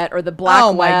internet or the black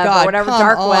Oh my web God, or whatever come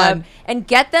dark on. web and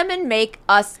get them and make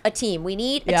us a team. We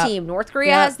need a Yep. team. North Korea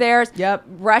Yep. has theirs. Yep.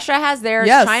 Russia has theirs.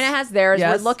 Yes. China has theirs.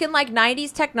 Yes. We're looking like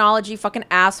 90s technology fucking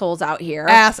assholes out here.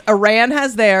 Iran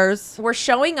has theirs. We're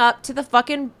showing up to the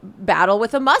fucking battle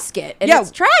with a musket. And Yeah.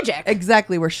 it's tragic.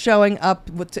 Exactly. We're showing up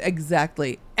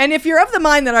exactly. And if you're of the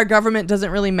mind that our government doesn't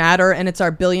really matter and it's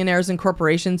our billionaires and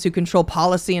corporations who control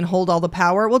policy and hold all the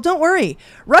power, well, don't worry.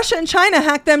 Russia and China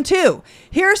hacked them too.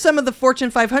 Here are some of the Fortune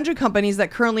 500 companies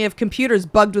that currently have computers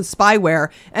bugged with spyware.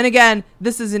 And again,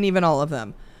 this isn't even all of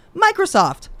them.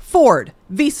 Microsoft, Ford,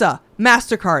 Visa,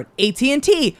 MasterCard,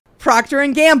 AT&T, Procter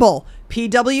 & Gamble,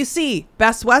 PwC,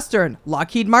 Best Western,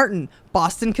 Lockheed Martin,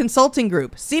 Boston Consulting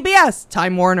Group, CBS,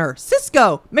 Time Warner,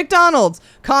 Cisco, McDonald's,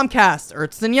 Comcast,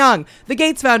 Ernst & Young, the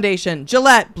Gates Foundation,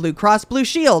 Gillette, Blue Cross Blue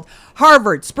Shield,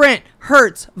 Harvard, Sprint,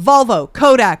 Hertz, Volvo,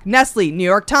 Kodak, Nestle, New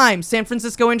York Times, San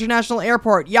Francisco International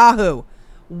Airport, Yahoo.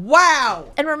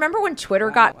 Wow. And remember when Twitter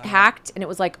got hacked and it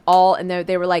was like and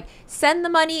they were like, send the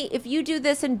money if you do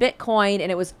this in Bitcoin.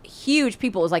 And it was huge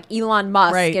people. It was like Elon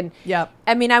Musk. Right. And Yep.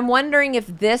 I mean, I'm wondering if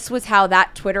this was how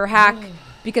that Twitter hack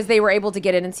because they were able to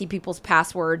get in and see people's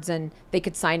passwords and they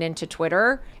could sign into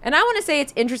Twitter. And I want to say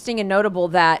it's interesting and notable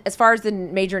that as far as the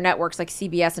major networks like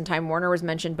CBS and Time Warner was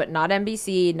mentioned, but not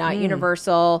NBC, not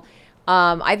Universal.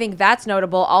 I think that's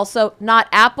notable. Also, not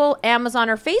Apple, Amazon,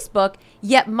 or Facebook,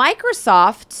 yet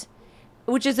Microsoft,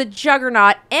 which is a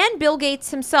juggernaut, and Bill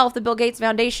Gates himself, the Bill Gates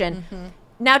Foundation.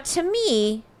 Now, to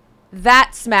me,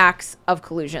 that smacks of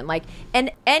collusion. Like,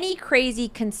 and any crazy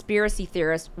conspiracy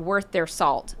theorist worth their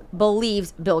salt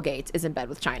believes Bill Gates is in bed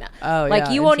with China. Oh, like,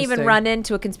 yeah, you won't even interesting. run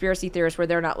into a conspiracy theorist where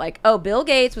they're not like, oh, Bill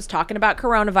Gates was talking about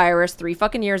coronavirus 3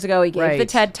 fucking years ago. He gave the Right.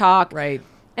 TED Talk. Right.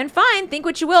 And fine, think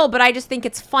what you will, but I just think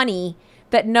it's funny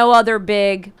that no other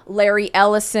big Larry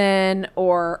Ellison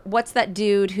or what's that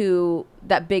dude who,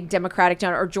 that big Democratic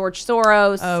donor, or George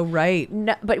Soros. Oh, right.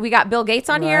 No, but we got Bill Gates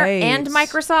on here and Right.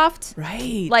 Microsoft.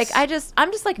 Right. Like, I'm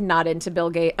just like not into Bill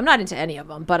Gates. I'm not into any of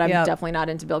them, but I'm Yep. definitely not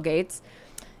into Bill Gates.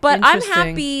 But I'm Interesting.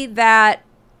 happy that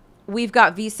we've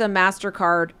got Visa,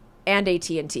 MasterCard, and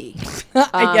AT&T.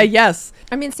 Yes.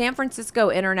 I mean, San Francisco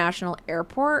International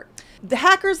Airport. The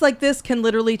hackers like this can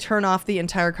literally turn off the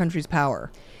entire country's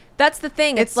power. That's the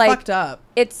thing. It's like fucked up.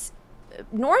 It's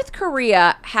North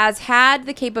Korea has had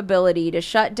the capability to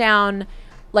shut down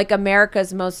like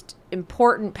America's most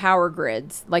important power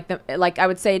grids. Like I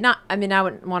would say not, I mean, I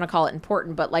wouldn't want to call it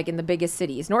important, but like in the biggest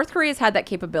cities. North Korea's had that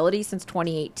capability since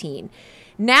 2018.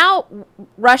 Now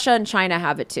Russia and China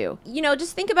have it too. You know,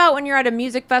 just think about when you're at a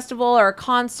music festival or a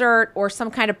concert or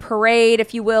some kind of parade,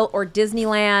 if you will, or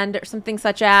Disneyland or something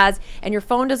such as, and your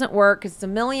phone doesn't work because it's a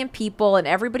million people and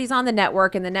everybody's on the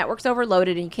network and the network's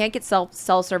overloaded and you can't get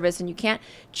cell service and you can't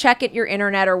check it your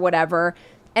internet or whatever.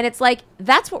 And it's like,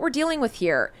 that's what we're dealing with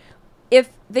here. If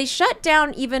they shut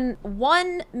down even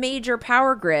one major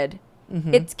power grid,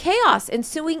 it's chaos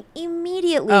ensuing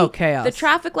immediately. Oh, chaos. The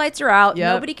traffic lights are out.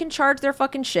 Yep. Nobody can charge their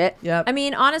fucking shit. Yep. I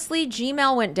mean, honestly,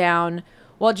 Gmail went down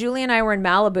while Julie and I were in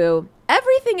Malibu.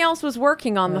 Everything else was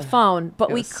working on the phone, but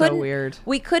it we was so couldn't. weird.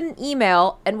 We couldn't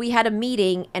email, and we had a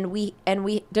meeting, and we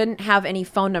didn't have any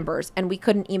phone numbers, and we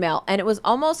couldn't email, and it was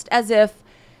almost as if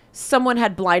someone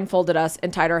had blindfolded us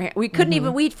and tied our hand. We couldn't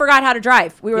even. We forgot how to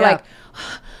drive. We were Yeah. like,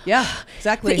 Yeah,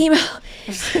 exactly. the email,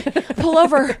 pull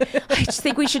over. I just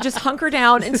think we should just hunker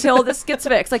down until this gets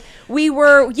fixed. Like, we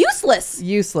were useless.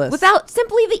 Useless. Without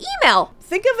simply the email.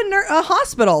 Think of a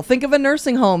hospital. Think of a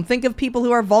nursing home. Think of people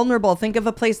who are vulnerable. Think of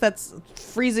a place that's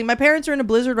freezing. My parents are in a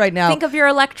blizzard right now. Think of your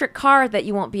electric car that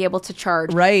you won't be able to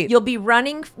charge. Right. You'll be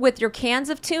running with your cans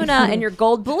of tuna and your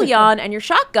gold bullion and your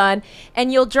shotgun,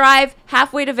 and you'll drive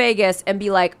halfway to Vegas and be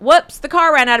like, whoops, the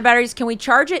car ran out of batteries. Can we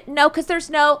charge it? No, because there's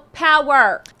no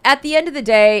power. At the end of the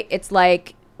day, it's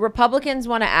like Republicans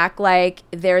want to act like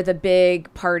they're the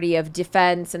big party of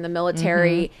defense and the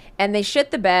military, and they shit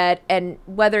the bed. And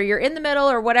whether you're in the middle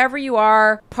or whatever you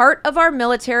are, part of our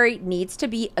military needs to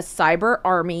be a cyber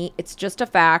army. It's just a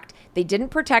fact. They didn't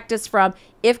protect us from,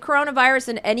 if coronavirus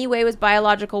in any way was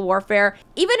biological warfare,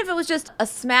 even if it was just a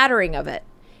smattering of it.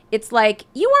 It's like,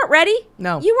 you weren't ready.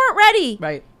 No. You weren't ready.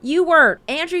 Right. You weren't.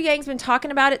 Andrew Yang's been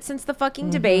talking about it since the fucking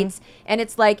debates. And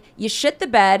it's like, you shit the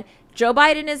bed. Joe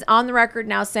Biden is on the record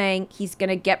now saying he's going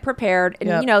to get prepared. And,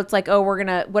 Yep. you know, it's like, oh, we're going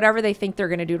to, whatever they think they're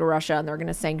going to do to Russia and they're going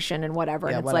to sanction and whatever.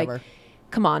 Yeah, and it's whatever. like,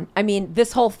 come on. I mean,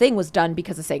 this whole thing was done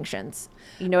because of sanctions.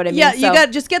 You know what I mean? Yeah, you So-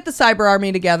 got just get the cyber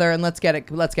army together and let's get it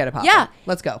popping. Yeah.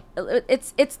 Let's go.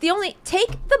 It's the only,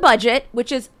 take the budget,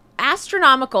 which is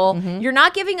astronomical. Mm-hmm. You're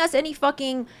not giving us any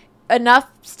fucking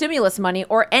enough stimulus money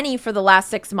or any for the last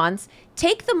 6 months.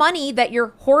 Take the money that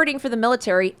you're hoarding for the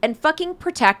military and fucking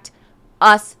protect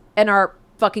us and our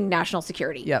fucking national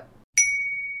security. Yep.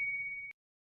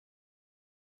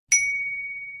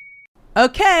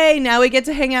 Okay, now we get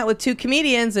to hang out with two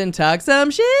comedians and talk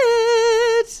some shit.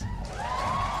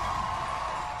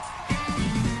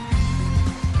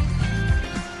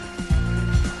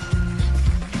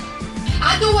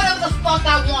 I do whatever the fuck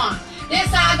I want. That's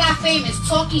how I got famous,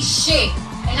 talking shit.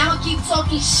 And I'ma keep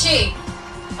talking shit.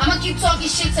 I'ma keep talking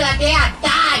shit till the day I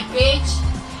die, bitch.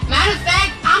 Matter of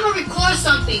fact, I'ma record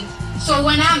something. So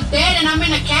when I'm dead and I'm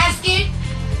in a casket,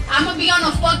 I'ma be on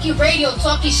a fucking radio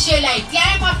talking shit like,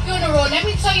 yeah, at my funeral, let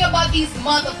me tell you about these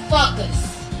motherfuckers.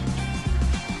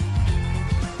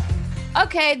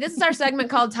 Okay, this is our segment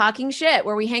called Talking Shit,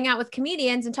 where we hang out with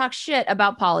comedians and talk shit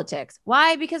about politics.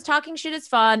 Why? Because talking shit is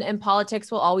fun and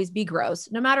politics will always be gross,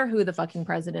 no matter who the fucking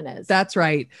president is. That's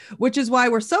right. Which is why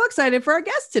we're so excited for our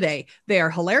guests today. They are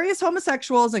hilarious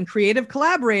homosexuals and creative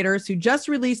collaborators who just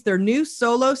released their new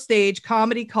solo stage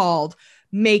comedy called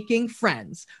Making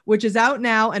Friends, which is out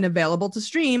now and available to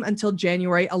stream until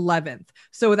January 11th.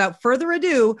 So without further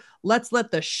ado, let's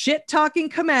let the shit talking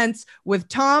commence with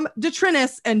Tom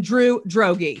DeTrinis and Drew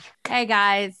Droege. Hey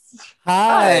guys,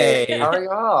 Hi. How are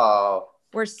y'all?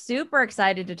 we're super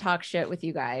excited to talk shit with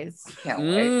you guys. Can't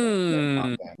wait.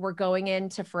 Mm. We're going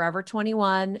into Forever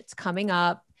 21. It's coming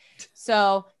up.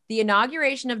 So the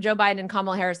inauguration of Joe Biden and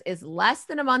Kamala Harris is less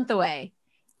than a month away.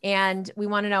 And we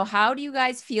want to know, how do you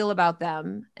guys feel about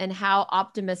them and how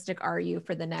optimistic are you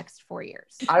for the next 4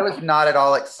 years? I was not at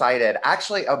all excited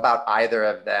actually about either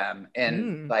of them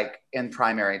in in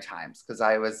primary times, because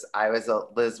I was a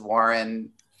Liz Warren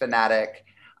fanatic.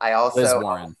 I love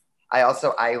Buttigieg.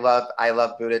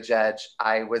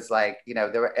 I was like,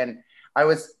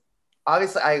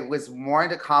 I was more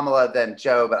into Kamala than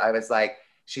Joe, but I was like,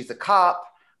 she's a cop.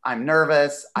 I'm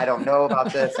nervous. I don't know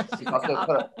about this. She's also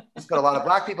put a lot of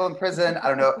Black people in prison. I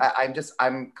don't know.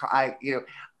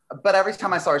 But every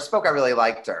time I saw her spoke, I really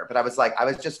liked her. But I was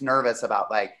just nervous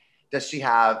about, like, does she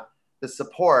have the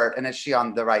support and is she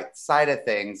on the right side of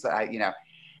things?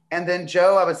 And then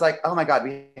Joe, I was like, oh my God,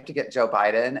 we have to get Joe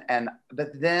Biden.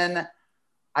 But then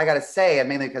I got to say, and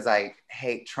mainly because I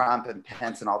hate Trump and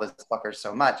Pence and all those fuckers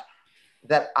so much,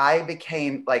 that I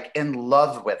became like in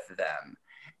love with them.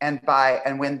 And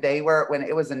when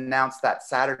it was announced that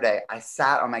Saturday, I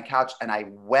sat on my couch and I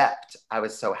wept. I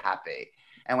was so happy.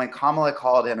 And when Kamala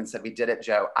called him and said, we did it,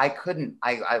 Joe, I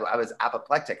was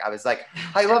apoplectic. I was like,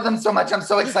 I love them so much. I'm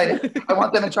so excited. I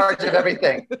want them in charge of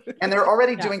everything. And they're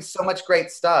already doing so much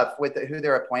great stuff with who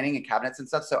they're appointing in cabinets and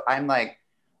stuff. So I'm like,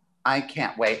 I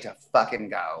can't wait to fucking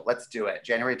go. Let's do it.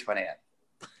 January 20th.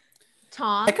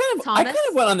 Tom, I kind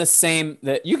of went on the same,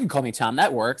 that you can call me Tom,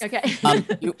 that works. Okay.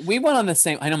 We went on the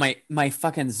same, I know my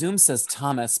fucking Zoom says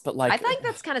Thomas, but like. I think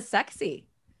that's kind of sexy.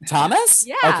 Thomas?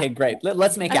 Yeah. Okay, great.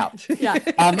 Let's make out. Yeah.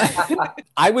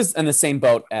 I was in the same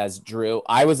boat as Drew.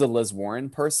 I was a Liz Warren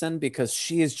person because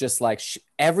she is just like,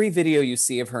 every video you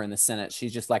see of her in the Senate,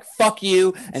 she's just like, fuck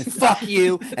you and fuck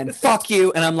you and fuck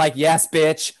you. And I'm like, yes,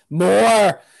 bitch,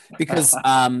 more. Because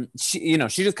she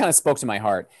just kind of spoke to my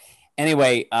heart.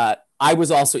 Anyway, I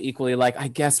was also equally like, I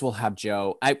guess we'll have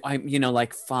Joe. I'm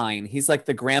like, fine. He's like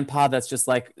the grandpa that's just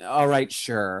like, all right,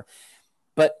 sure.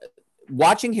 But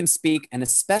watching him speak, and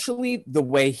especially the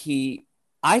way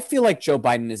I feel like Joe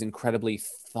Biden is incredibly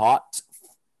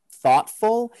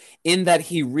thoughtful in that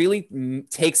he really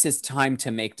takes his time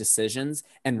to make decisions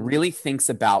and really thinks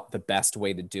about the best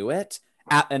way to do it.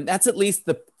 And that's at least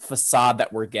the facade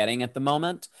that we're getting at the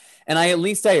moment. And I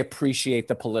appreciate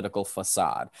the political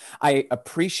facade. I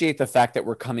appreciate the fact that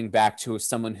we're coming back to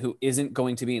someone who isn't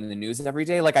going to be in the news every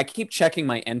day. Like, I keep checking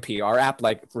my NPR app,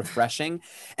 like refreshing,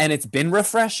 and it's been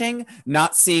refreshing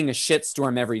not seeing a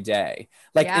shitstorm every day.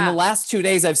 Like in the last 2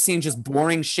 days, I've seen just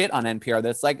boring shit on NPR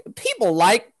that's like, people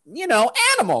like,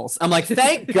 animals. I'm like,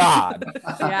 thank God.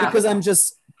 Because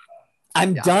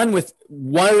I'm done with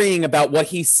worrying about what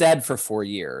he said for 4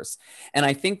 years. And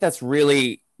I think that's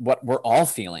really what we're all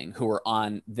feeling who are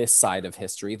on this side of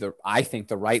history, I think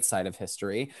the right side of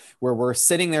history, where we're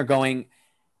sitting there going,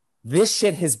 this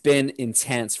shit has been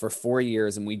intense for 4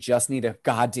 years and we just need a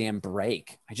goddamn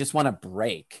break. I just want a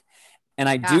break. And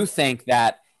I do think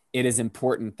that it is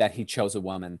important that he chose a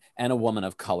woman and a woman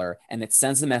of color. And it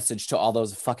sends a message to all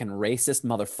those fucking racist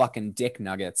motherfucking dick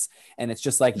nuggets. And it's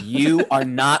just like, you are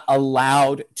not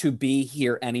allowed to be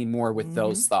here anymore with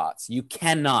those thoughts. You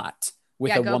cannot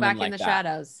with a woman like that. Go back in the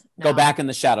shadows. Go back in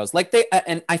the shadows. Like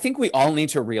and I think we all need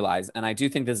to realize, and I do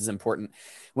think this is important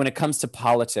when it comes to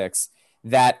politics,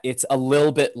 that it's a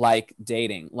little bit like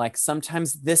dating. Like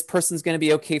sometimes this person's going to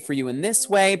be okay for you in this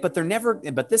way, but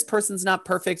this person's not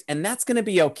perfect. And that's going to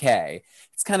be okay.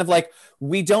 It's kind of like,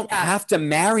 we don't have to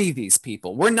marry these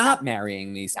people. We're not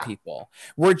marrying these people.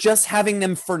 We're just having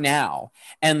them for now.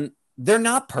 And they're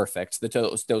not perfect,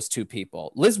 those two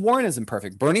people. Liz Warren isn't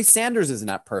perfect. Bernie Sanders is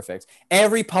not perfect.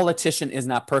 Every politician is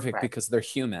not perfect because they're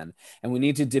human. And we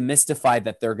need to demystify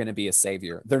that they're going to be a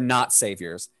savior. They're not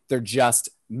saviors. They're just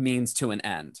means to an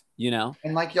end,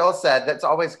 And like y'all said, that's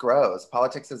always gross.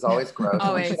 Politics is always gross.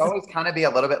 We should always kind of be a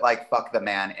little bit like, fuck the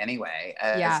man anyway,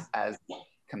 as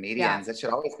comedians. It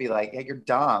should always be like, hey, you're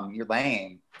dumb, you're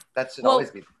lame. That should always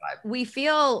be the vibe. We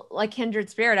feel like kindred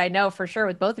spirit, I know for sure,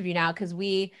 with both of you now, because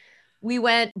we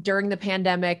went during the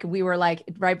pandemic. We were like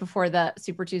right before the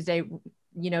Super Tuesday,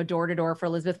 door to door for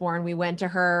Elizabeth Warren. We went to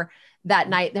her that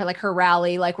night. They're like her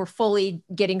rally, like we're fully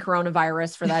getting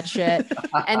coronavirus for that shit.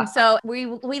 And so we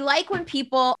like when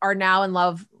people are now in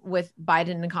love with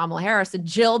Biden and Kamala Harris and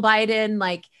Jill Biden,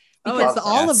 like, because it's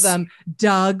all of them.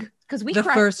 Doug, because we the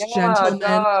cried. first gentleman.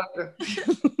 dog.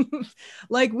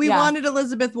 Like we Yeah. wanted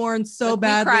Elizabeth Warren so We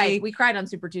badly. We cried on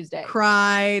Super Tuesday.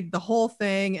 Cried the whole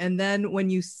thing, and then when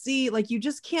you see, like, you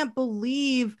just can't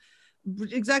believe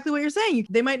exactly what you're saying.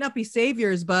 They might not be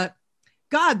saviors, but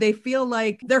God, they feel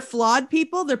like they're flawed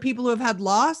people. They're people who have had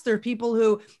loss. They're people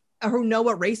who know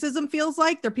what racism feels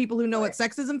like. They're people who know what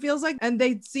sexism feels like, and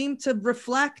they seem to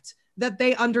reflect that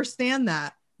they understand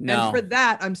that. No. And for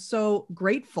that, I'm so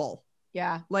grateful.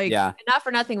 Yeah. Like, Yeah. And not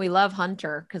for nothing, we love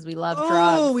Hunter because we love oh,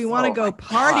 drugs. we want to Oh go my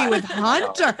party God. with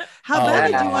Hunter. How Oh, bad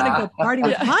did yeah. you want to go party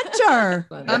with Hunter?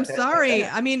 I'm sorry.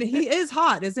 I mean, he is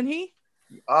hot, isn't he?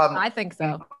 I think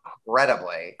so.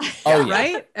 Incredibly. Oh yeah.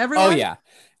 Right? Everyone? Oh yeah.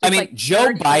 I It's mean, like Joe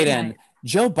 30 Biden. midnight.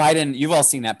 Joe Biden. You've all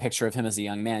seen that picture of him as a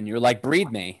young man. You're like, breed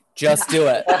me. Just do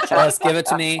it. Just give it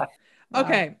to me.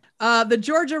 Okay. The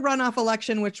Georgia runoff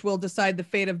election, which will decide the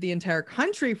fate of the entire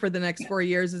country for the next 4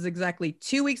 years, is exactly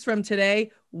 2 weeks from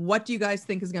today. What do you guys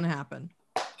think is going to happen?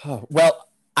 Oh, well,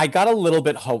 I got a little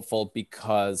bit hopeful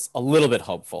because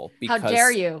How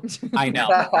dare you? I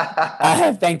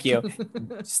know. Thank you.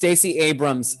 Stacey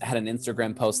Abrams had an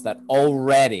Instagram post that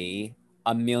already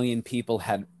 1 million people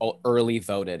had early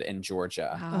voted in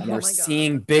Georgia. Wow. And Oh we're my God.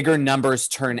 seeing bigger numbers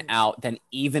turn out than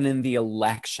even in the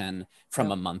election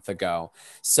from a month ago.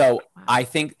 So I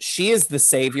think she is the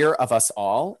savior of us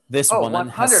all. This Oh, woman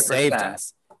has 100%. saved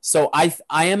us. So I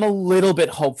am a little bit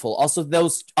hopeful. Also,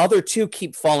 those other two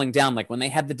keep falling down. Like when they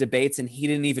had the debates and he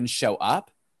didn't even show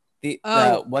up.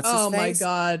 What's his my face?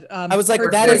 God. I was like,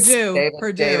 Purdue, that is Purdue.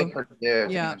 David Purdue didn't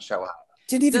Yeah. even show up.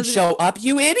 didn't even Doesn't- show up.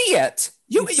 You idiot.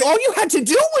 All you had to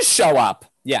do was show up.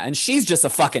 Yeah, and she's just a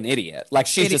fucking idiot. Like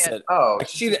she's just Idiot. Oh,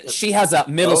 she has a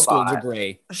middle school robot.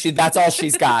 degree. That's all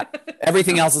she's got.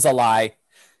 Everything else is a lie.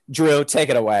 Drew, take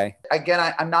it away.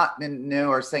 Again, I'm not new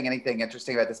or saying anything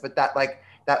interesting about this, but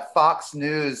that Fox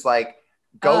News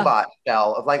GoBot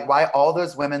shell of why all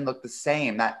those women look the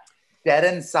same. That dead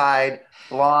inside,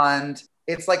 blonde.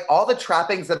 It's like all the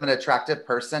trappings of an attractive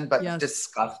person, but Yes.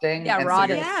 disgusting. Yeah, and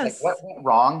rotted. you're just Yes. what went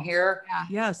wrong here?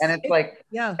 Yes. And it's like,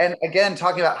 yeah. and again,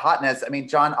 talking about hotness, I mean,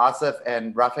 John Ossoff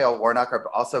and Raphael Warnock are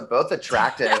also both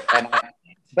attractive,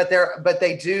 but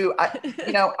they do.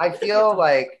 I feel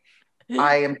like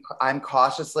I'm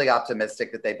cautiously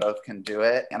optimistic that they both can do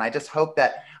it, and I just hope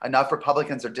that enough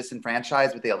Republicans are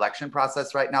disenfranchised with the election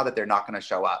process right now that they're not going to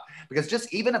show up. Because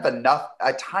just even if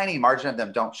a tiny margin of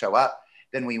them don't show up,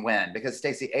 then we win. Because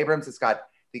Stacey Abrams has got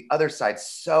the other side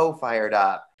so fired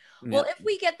up. Well, if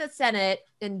we get the Senate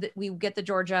and we get the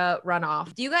Georgia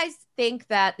runoff, do you guys think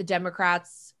that the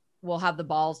Democrats will have the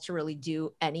balls to really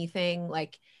do anything,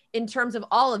 like in terms of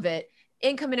all of it?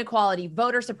 Income inequality,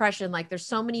 voter suppression, like there's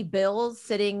so many bills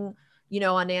sitting,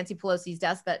 on Nancy Pelosi's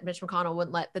desk that Mitch McConnell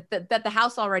wouldn't let, that the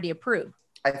House already approved.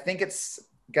 I think it's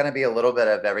going to be a little bit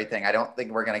of everything. I don't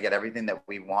think we're going to get everything that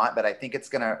we want, but I think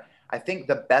I think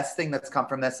the best thing that's come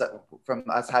from this, from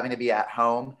us having to be at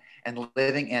home and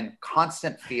living in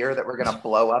constant fear that we're going to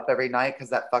blow up every night because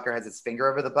that fucker has his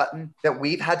finger over the button, that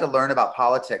we've had to learn about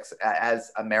politics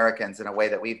as Americans in a way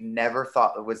that we've never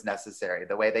thought was necessary.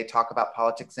 The way they talk about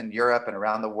politics in Europe and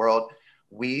around the world,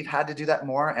 we've had to do that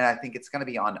more. And I think it's going to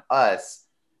be on us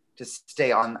to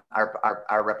stay on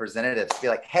our representatives, to be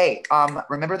like, hey,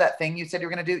 remember that thing you said you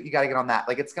were going to do? You got to get on that.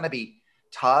 Like, it's going to be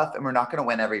tough, and we're not going to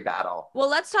win every battle. Well,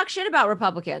 let's talk shit about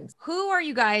Republicans. Who are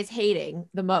you guys hating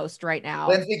the most right now?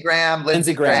 Lindsey Graham. Fuck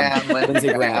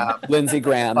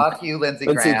you, Lindsey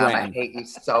Graham. I hate you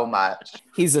so much.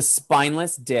 He's a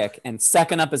spineless dick. And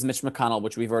second up is Mitch McConnell,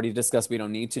 which we've already discussed. We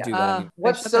don't need to do that anymore.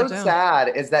 What's so sad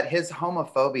is that his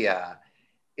homophobia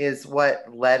is what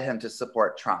led him to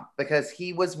support Trump, because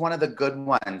he was one of the good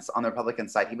ones on the Republican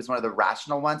side. He was one of the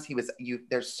rational ones.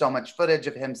 There's so much footage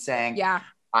of him saying,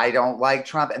 I don't like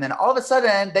Trump. And then all of a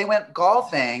sudden they went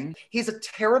golfing. He's a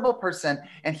terrible person.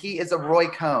 And he is a Roy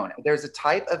Cohn. There's a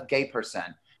type of gay person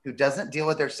who doesn't deal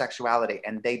with their sexuality,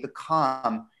 and they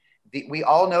become we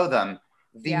all know them,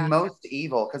 the most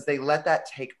evil, because they let that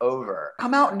take over.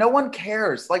 Come out. No one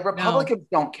cares. Like Republicans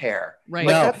don't care. Right.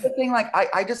 That's the thing. Like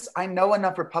I know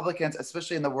enough Republicans,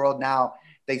 especially in the world now,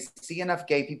 they see enough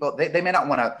gay people. They may not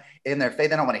want to, in their faith,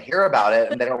 they don't want to hear about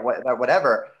it, and they don't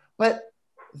whatever, but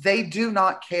they do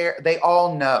not care. They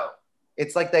all know.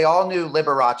 It's like they all knew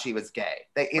Liberace was gay.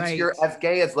 You're as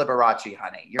gay as Liberace,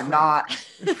 honey. You're not.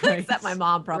 Except my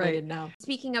mom probably didn't know.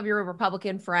 Speaking of your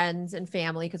Republican friends and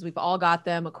family, because we've all got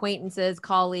them, acquaintances,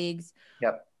 colleagues.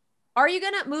 Yep. Are you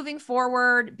going to, moving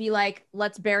forward, be like,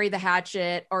 let's bury the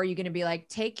hatchet? Or are you going to be like,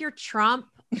 take your Trump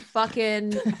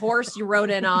fucking horse you rode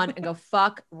in on and go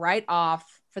fuck right off?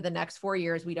 for the next 4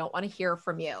 years. We don't want to hear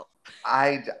from you.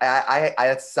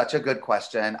 It's such a good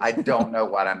question. I don't know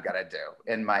what I'm gonna do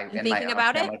in my Thinking own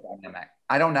about it? family dynamic.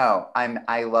 I don't know.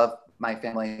 I love my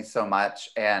family so much,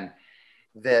 and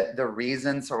the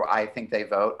reasons for I think they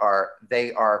vote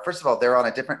are first of all, they're on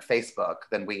a different Facebook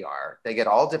than we are. They get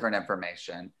all different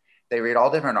information. They read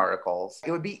all different articles.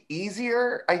 It would be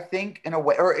easier, I think, in a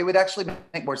way, or it would actually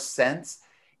make more sense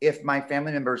if my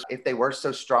family members, if they were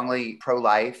so strongly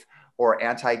pro-life or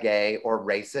anti-gay or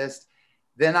racist,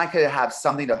 then I could have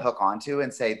something to hook onto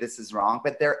and say, this is wrong.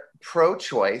 But they're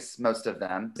pro-choice, most of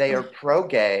them. They are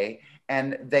pro-gay,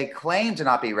 and they claim to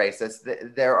not be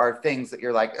racist. There are things that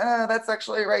you're like, that's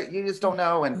actually right. You just don't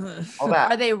know, and all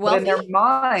that. Are they But in wealthy? their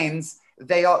minds,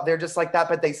 they're just like that,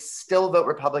 but they still vote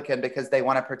Republican because they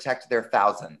want to protect their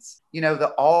thousands. You know,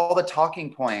 all the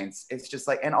talking points, it's just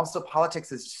like, and also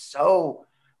politics is so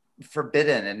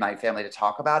forbidden in my family to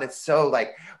talk about. It's so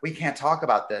like, we can't talk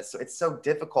about this. So it's so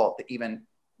difficult to even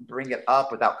bring it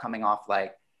up without coming off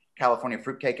like California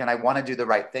fruitcake. And I want to do the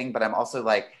right thing, but I'm also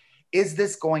like, is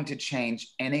this going to change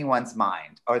anyone's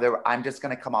mind? Or I'm just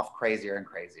going to come off crazier and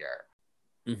crazier.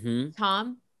 Mm-hmm.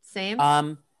 Tom,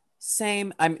 same?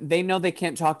 Same. They know they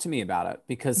can't talk to me about it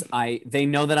because they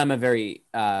know that I'm a very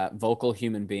vocal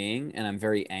human being, and I'm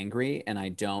very angry, and I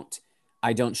don't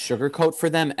sugarcoat for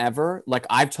them ever. Like,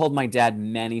 I've told my dad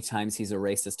many times he's a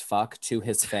racist fuck to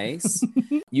his face.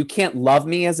 You can't love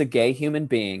me as a gay human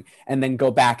being and then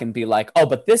go back and be like, oh,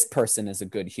 but this person is a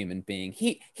good human being.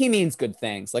 He means good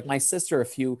things. Like, my sister a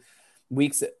few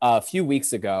weeks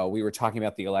ago, we were talking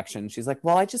about the election. She's like,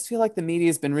 well, I just feel like the media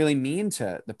has been really mean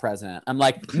to the president. I'm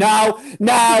like, no. And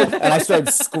I started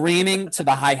screaming to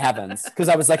the high heavens because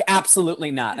I was like,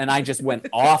 absolutely not. And I just went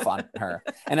off on her.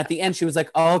 And at the end, she was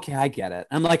like, oh, okay, I get it.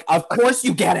 I'm like, of course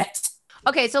you get it.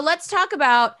 Okay, so let's talk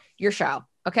about your show,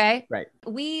 okay? Right.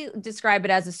 We describe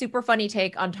it as a super funny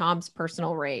take on Tom's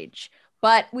personal rage,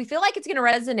 but we feel like it's going to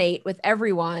resonate with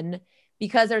everyone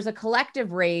because there's a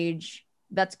collective rage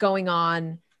that's going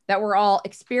on that we're all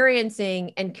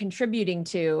experiencing and contributing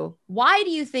to. Why do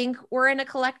you think we're in a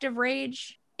collective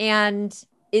rage? And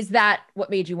is that what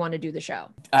made you want to do the show?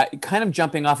 Kind of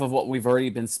jumping off of what we've already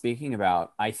been speaking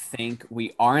about, I think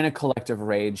we are in a collective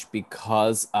rage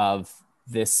because of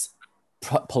this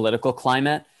political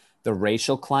climate, the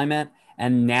racial climate,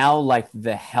 and now like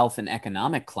the health and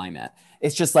economic climate.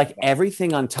 It's just like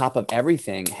everything on top of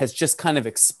everything has just kind of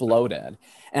exploded.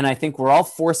 And I think we're all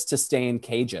forced to stay in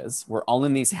cages. We're all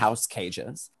in these house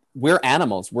cages. We're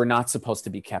animals. We're not supposed to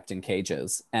be kept in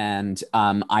cages. And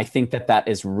I think that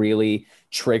is really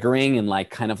triggering and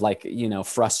like kind of like, you know,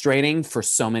 frustrating for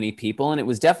so many people. And it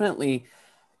was definitely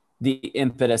the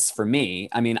impetus for me.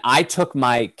 I mean, I took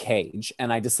my cage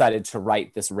and I decided to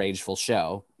write this rageful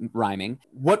show, rhyming.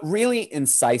 What really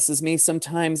incises me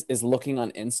sometimes is looking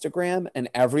on Instagram and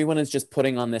everyone is just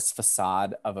putting on this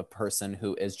facade of a person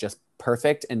who is just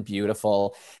perfect and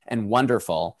beautiful and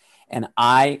wonderful. And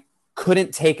I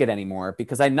couldn't take it anymore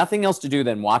because I had nothing else to do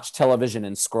than watch television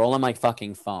and scroll on my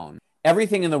fucking phone.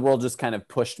 Everything in the world just kind of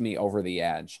pushed me over the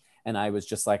edge. And I was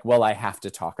just like, well, I have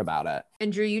to talk about it.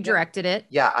 And Drew, you directed it.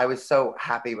 Yeah, I was so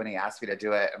happy when he asked me to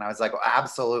do it. And I was like, well,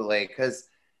 absolutely. Because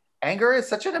anger is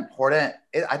such an important,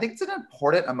 I think it's an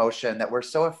important emotion that we're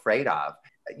so afraid of,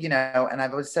 you know, and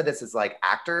I've always said this as like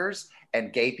actors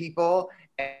and gay people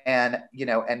and, you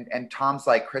know, and Tom's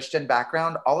like Christian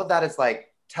background, all of that is like,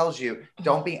 tells you,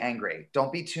 don't be angry.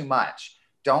 Don't be too much.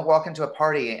 Don't walk into a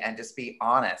party and just be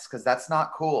honest, because that's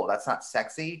not cool. That's not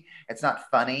sexy. It's not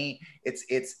funny. It's,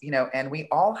 you know, and we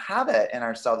all have it in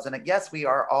ourselves. And yes, we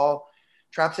are all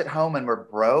trapped at home and we're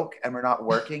broke and we're not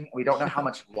working. We don't know how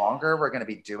much longer we're going to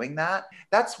be doing that.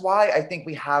 That's why I think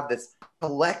we have this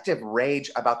collective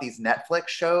rage about these Netflix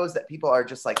shows that people are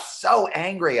just like so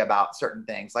angry about certain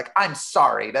things. Like, I'm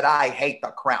sorry that I hate The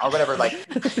Crown or whatever, like,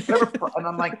 whatever. And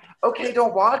I'm like, okay,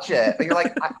 don't watch it. But you're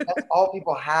like, that's all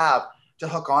people have to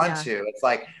hook onto. Yeah. It's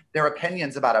like their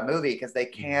opinions about a movie because they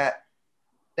can't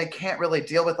really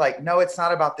deal with like, no, it's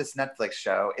not about this Netflix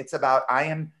show. It's about I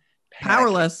am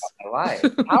powerless. My life.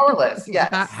 Powerless. Yes.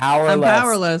 Powerless. I'm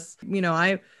powerless. You know,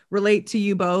 I relate to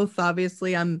you both.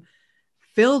 Obviously, I'm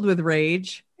filled with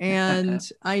rage, and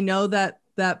I know that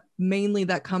mainly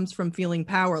that comes from feeling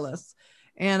powerless.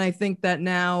 And I think that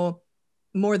now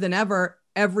more than ever,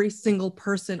 every single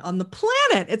person on the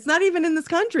planet, it's not even in this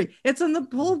country, it's on the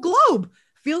whole globe,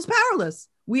 feels powerless.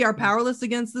 We are powerless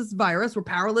against this virus. We're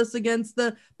powerless against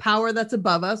the power that's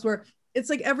above us. It's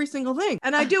like every single thing.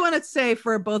 And I do want to say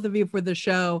for both of you for the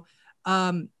show,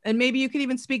 and maybe you can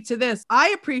even speak to this, I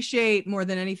appreciate more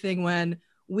than anything when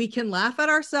we can laugh at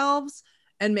ourselves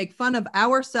and make fun of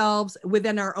ourselves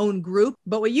within our own group.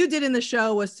 But what you did in the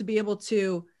show was to be able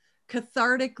to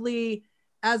cathartically,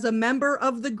 as a member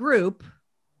of the group,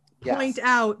 point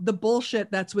out the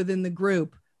bullshit that's within the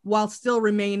group while still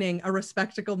remaining a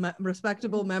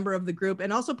respectable member of the group,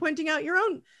 and also pointing out your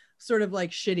own sort of like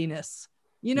shittiness.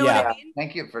 You know what I mean?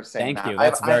 Thank you for saying that. Thank you.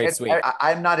 That's very sweet.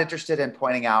 I'm not interested in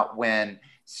pointing out when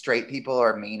straight people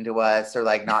are mean to us or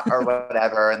like not or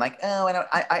whatever, and like, oh,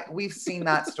 we've seen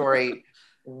that story.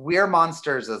 We're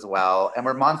monsters as well, and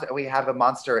we have a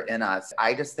monster in us.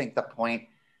 I just think the point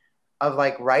of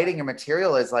like writing your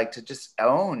material is like to just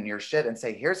own your shit and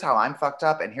say, here's how I'm fucked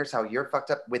up, and here's how you're fucked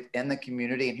up within the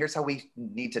community, and here's how we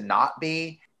need to not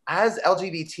be. As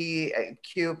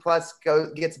LGBTQ plus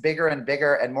gets bigger and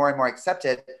bigger and more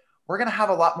accepted, we're gonna have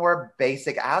a lot more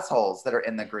basic assholes that are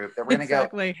in the group that we're gonna go,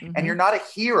 and you're not a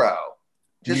hero.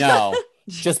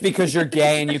 Just because you're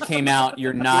gay and you came out,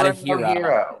 you're not a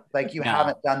hero. Like you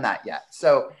haven't done that yet.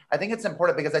 So I think it's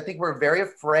important because I think we're very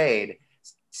afraid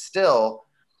still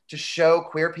to show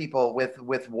queer people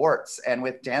with warts and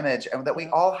with damage, and that we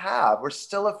all have. We're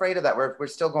still afraid of that. We're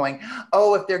still going,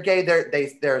 oh, if they're gay,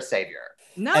 they're a savior.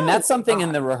 No. And that's something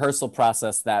in the rehearsal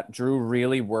process that Drew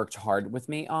really worked hard with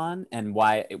me on, and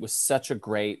why it was such a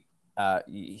great,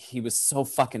 he was so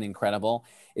fucking incredible,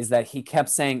 is that he kept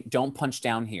saying, don't punch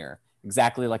down here.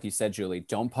 Exactly like you said, Julie,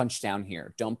 don't punch down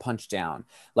here. Don't punch down.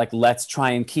 Like, let's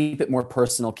try and keep it more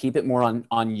personal, keep it more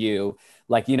on you.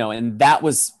 Like, you know, and that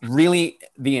was really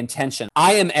the intention.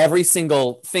 I am every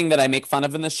single thing that I make fun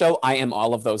of in the show. I am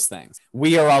all of those things.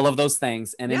 We are all of those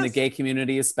things. And in the gay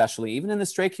community, especially, even in the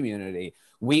straight community,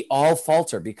 we all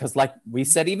falter because, like we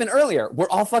said even earlier, we're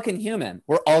all fucking human.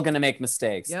 We're all going to make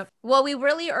mistakes. Yep. Well, we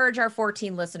really urge our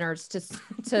 14 listeners to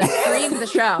stream the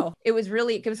show. It was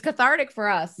cathartic for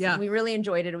us. Yeah. We really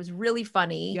enjoyed it. It was really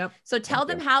funny. Yep. So tell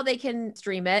them how they can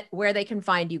stream it, where they can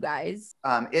find you guys.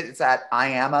 It's at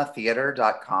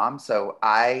iamatheater.com. So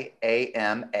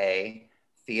IAMA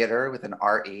theater with an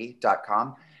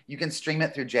RE.com. You can stream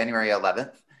it through January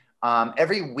 11th.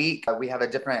 Every week we have a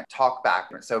different talk back.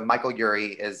 So Michael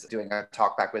Urie is doing a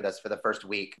talk back with us for the first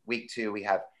week. Week 2, we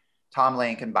have Tom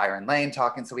Link and Byron Lane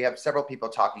talking. So we have several people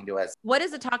talking to us. What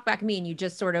does a talk back mean? You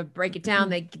just sort of break it down.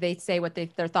 They say what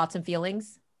their thoughts and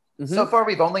feelings. Mm-hmm. So far,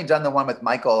 we've only done the one with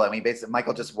Michael, and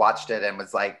Michael just watched it and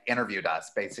was like interviewed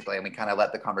us basically, and we kind of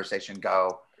let the conversation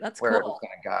go. That's where cool. it was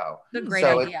going to go. That's a great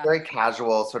so idea. It's very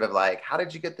casual, sort of like, how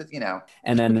did you get this? You know.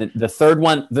 And then the third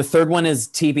one is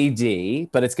TBD,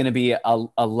 but it's going to be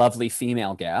a lovely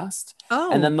female guest.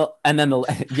 Oh. And then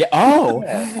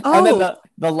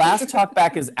the last talk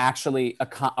back is actually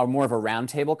a more of a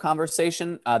roundtable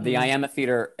conversation. The I Am a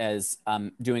Theater is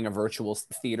doing a virtual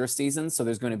theater season, so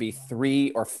there's going to be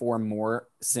 3 or 4 more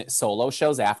solo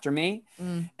shows after me,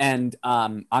 and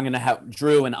I'm going to have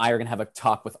Drew and I are going to have a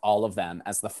talk with all of them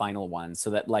as the final one, so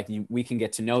that like we can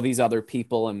get to know these other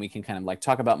people, and we can kind of like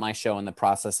talk about my show and the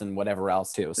process and whatever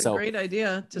else too. It's a great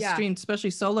idea to stream,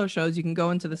 especially solo shows. You can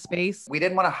go into the space. We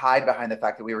didn't want to hide behind the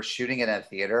fact that we were shooting it in a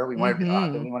theater. We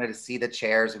wanted to see the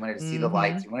chairs. We wanted to see the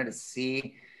lights. We wanted to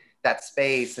see that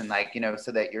space, and like, you know,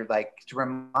 so that you're like, to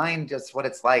remind us what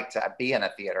it's like to be in a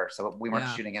theater. So we weren't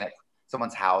shooting in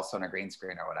someone's house on a green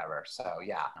screen or whatever. So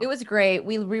yeah, it was great.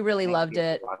 We really loved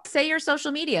it. Say your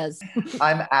social medias.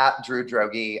 I'm at Drew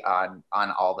Droege on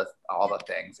all the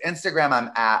things.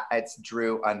 Instagram, it's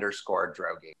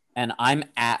Drew_Droege. And I'm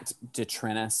at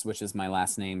Detrinis, which is my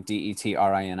last name,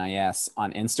 DETRINIS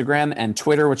on Instagram, and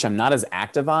Twitter, which I'm not as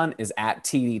active on, is at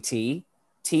TDT.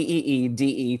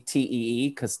 TEEDETEE,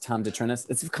 because Tom Detrinis.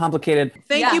 It's complicated.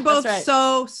 Thank you both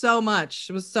so much.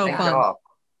 It was so fun.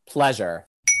 Pleasure.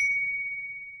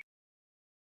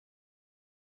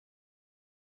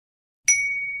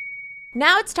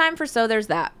 Now it's time for So There's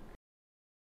That.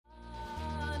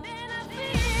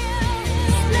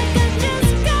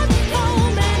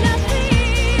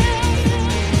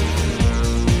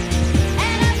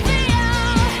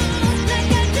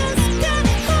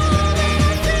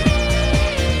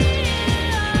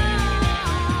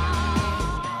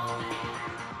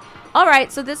 All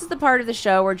right, so this is the part of the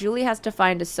show where Julie has to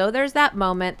find a So There's That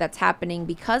moment that's happening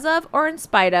because of or in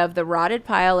spite of the rotted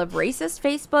pile of racist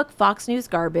Facebook, Fox News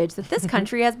garbage that this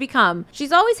country has become.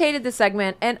 She's always hated this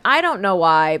segment, and I don't know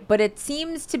why, but it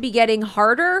seems to be getting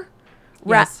harder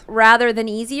rather than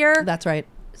easier. That's right.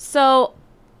 So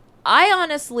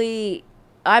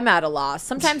I'm at a loss.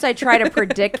 Sometimes I try to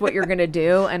predict what you're going to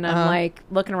do, and I'm like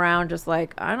looking around just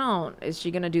like, is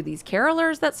she going to do these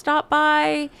carolers that stop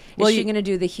by? Is she going to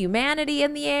do the humanity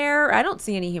in the air? I don't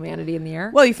see any humanity in the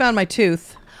air. Well, you found my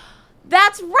tooth.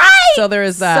 That's right. So there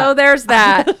is that. So there's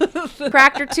that.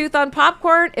 Cracked her tooth on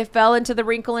popcorn. It fell into the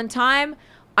wrinkle in time.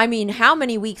 I mean, how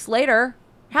many weeks later?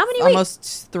 How many weeks?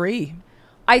 Almost 3.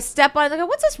 I step on it. I go,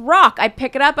 what's this rock? I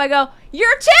pick it up. I go,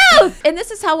 your tooth. And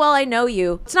this is how well I know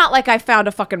you. It's not like I found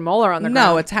a fucking molar on the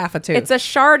ground. No, it's half a tooth. It's a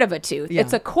shard of a tooth. Yeah.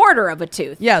 It's a quarter of a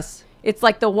tooth. Yes. It's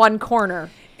like the one corner.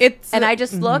 And I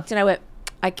just looked and I went,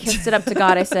 I kissed it up to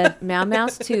God. I said, Meow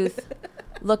Meow's tooth.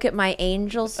 Look at my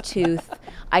angel's tooth.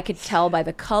 I could tell by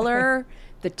the color,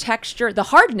 the texture, the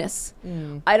hardness.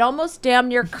 I'd almost damn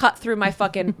near cut through my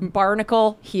fucking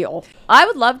barnacle heel. I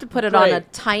would love to put it on a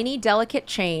tiny, delicate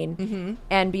chain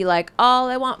and be like, all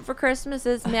I want for Christmas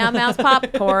is Meow Meow's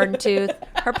popcorn tooth,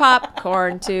 her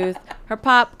popcorn tooth, her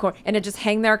popcorn. And it just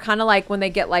hang there kind of like when they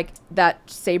get like that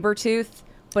saber tooth,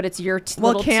 but it's your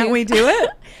little can't tooth. we do it?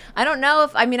 I don't know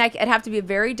if, I mean, it'd have to be a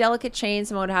very delicate chain.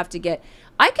 Someone would have to get,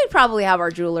 I could probably have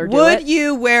our jeweler do it. Would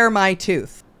you wear my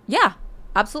tooth? Yeah,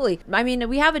 absolutely. I mean,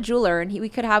 we have a jeweler and we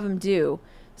could have him do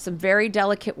some very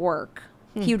delicate work.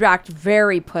 He would act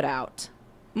very put out.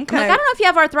 Okay. I'm like, I don't know if you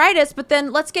have arthritis, but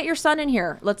then let's get your son in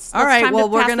here. All right. time Well,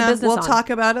 to pass the we'll business on. talk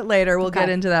about it later. We'll get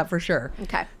Okay. into that for sure.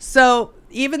 Okay. So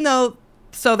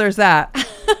there's that.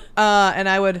 And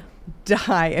I would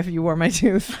die if you wore my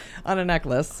tooth on a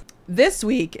necklace. This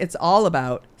week, it's all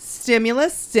about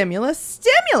stimulus, stimulus,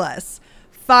 stimulus.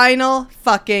 Final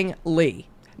fucking Lee.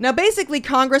 Now, basically,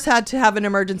 Congress had to have an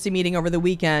emergency meeting over the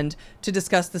weekend to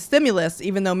discuss the stimulus,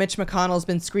 even though Mitch McConnell's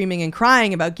been screaming and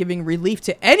crying about giving relief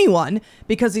to anyone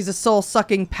because he's a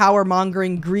soul-sucking,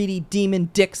 power-mongering, greedy, demon,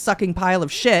 dick-sucking pile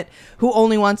of shit who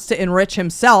only wants to enrich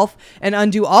himself and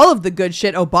undo all of the good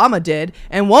shit Obama did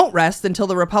and won't rest until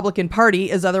the Republican Party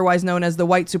is otherwise known as the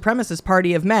white supremacist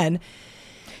party of men.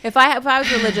 If I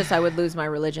was religious, I would lose my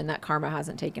religion. That karma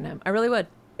hasn't taken him. I really would.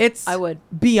 I would.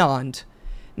 Beyond.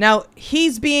 Now,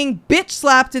 he's being bitch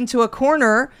slapped into a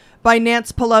corner by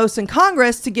Nancy Pelosi and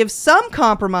Congress to give some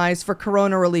compromise for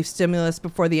corona relief stimulus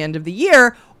before the end of the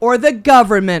year, or the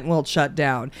government will shut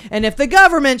down. And if the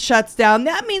government shuts down,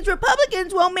 that means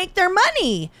Republicans won't make their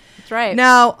money. That's right.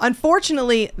 Now,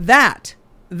 unfortunately, that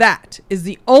is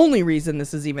the only reason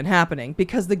this is even happening,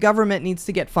 because the government needs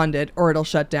to get funded or it'll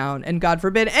shut down. And God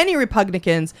forbid any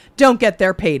Republicans don't get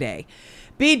their payday.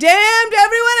 Be damned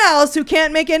everyone else who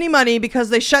can't make any money because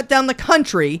they shut down the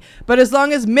country. But as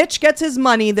long as Mitch gets his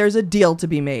money, there's a deal to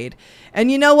be made.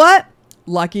 And you know what?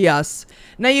 Lucky us.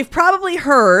 Now, you've probably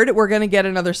heard we're going to get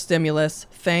another stimulus.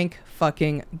 Thank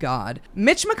fucking God.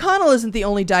 Mitch McConnell isn't the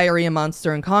only diarrhea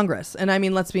monster in Congress. And I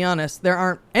mean, let's be honest, there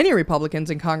aren't any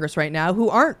Republicans in Congress right now who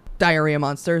aren't diarrhea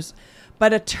monsters.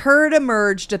 But a turd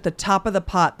emerged at the top of the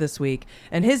pot this week,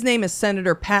 and his name is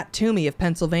Senator Pat Toomey of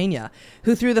Pennsylvania,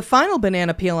 who threw the final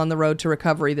banana peel on the road to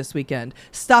recovery this weekend,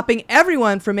 stopping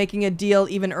everyone from making a deal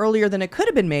even earlier than it could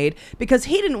have been made because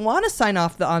he didn't want to sign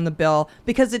off on the bill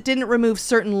because it didn't remove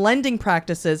certain lending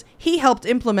practices he helped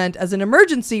implement as an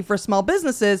emergency for small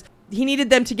businesses. He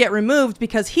needed them to get removed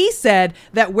because he said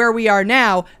that where we are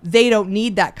now, they don't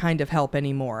need that kind of help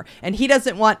anymore. And he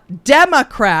doesn't want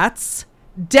Democrats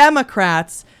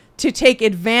to take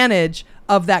advantage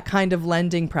of that kind of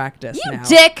lending practice. You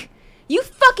dick. You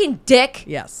fucking dick.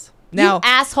 Yes. Now, you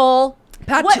asshole.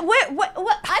 What?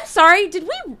 I'm sorry. Did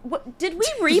we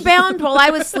rebound while I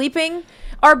was sleeping?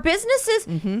 Are businesses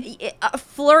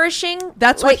flourishing?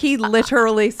 That's what he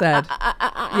literally said.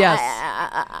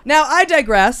 Yes. Now, I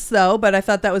digress, though, but I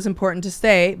thought that was important to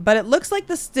say. But it looks like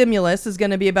the stimulus is going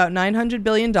to be about $900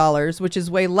 billion, which is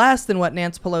way less than what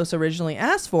Nancy Pelosi originally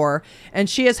asked for. And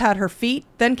she has had her feet,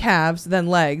 then calves, then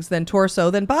legs, then torso,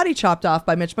 then body chopped off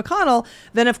by Mitch McConnell.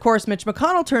 Then, of course, Mitch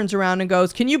McConnell turns around and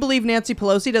goes, "Can you believe Nancy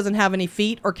Pelosi doesn't have any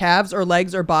feet or calves or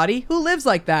legs or body? Who lives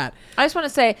like that?" I just want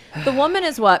to say, the woman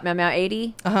is what, Ma'am,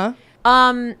 80? Uh-huh.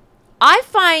 I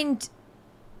find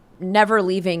never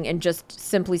leaving and just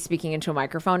simply speaking into a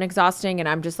microphone exhausting, and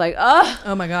I'm just like, ugh.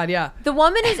 Oh my God, yeah. The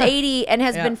woman is 80 and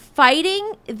has been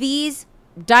fighting these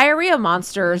diarrhea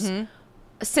monsters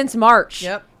since March.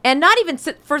 Yep. And not even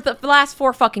for the last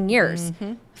 4 fucking years.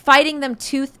 Fighting them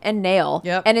tooth and nail.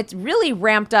 Yep. And it's really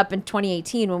ramped up in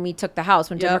 2018 when we took the House,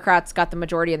 when Democrats got the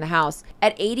majority in the House.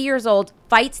 At 80 years old,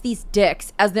 fights these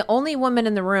dicks as the only woman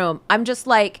in the room. I'm just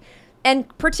like,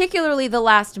 and particularly the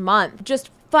last month,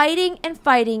 just fighting and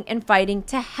fighting and fighting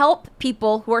to help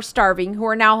people who are starving, who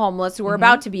are now homeless, who are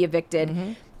about to be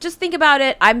evicted. Just think about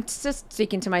it. I'm just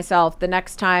speaking to myself. The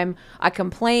next time I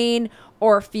complain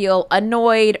or feel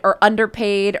annoyed or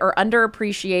underpaid or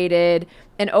underappreciated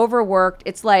and overworked,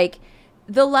 it's like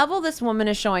the level this woman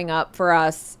is showing up for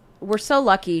us, we're so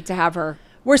lucky to have her.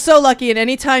 We're so lucky. And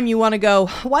anytime you want to go,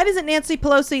 why doesn't Nancy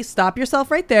Pelosi, stop yourself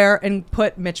right there and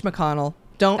put Mitch McConnell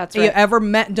Don't That's you right. ever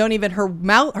don't even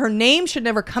her name should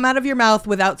never come out of your mouth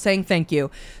without saying thank you.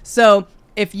 So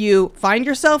if you find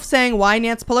yourself saying why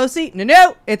Nancy Pelosi,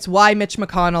 no, it's why Mitch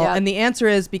McConnell. Yeah. And the answer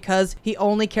is because he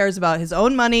only cares about his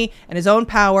own money and his own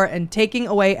power and taking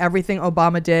away everything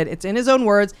Obama did. It's in his own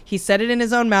words. He said it in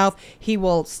his own mouth. He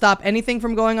will stop anything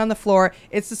from going on the floor.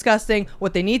 It's disgusting.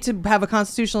 What they need to have a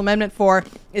constitutional amendment for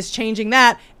is changing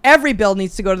that. Every bill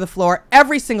needs to go to the floor.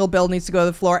 Every single bill needs to go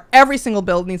to the floor. Every single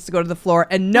bill needs to go to the floor.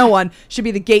 And no one should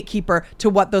be the gatekeeper to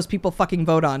what those people fucking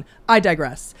vote on. I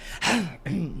digress.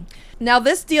 Now,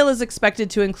 this deal is expected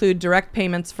to include direct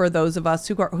payments for those of us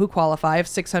who qualify of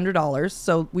 $600.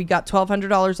 So we got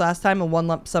 $1,200 last time, a one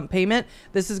lump sum payment.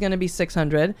 This is going to be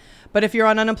 $600. But if you're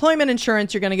on unemployment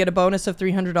insurance, you're going to get a bonus of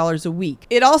 $300 a week.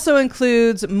 It also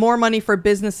includes more money for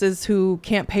businesses who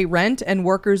can't pay rent and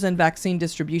workers and vaccine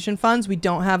distribution funds. We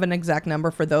don't have an exact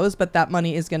number for those, but that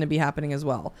money is going to be happening as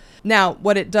well. Now,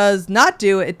 what it does not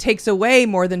do, it takes away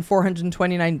more than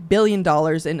 $429 billion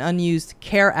in unused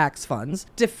CARE Act funds,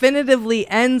 definitively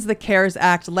ends the CARES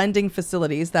Act lending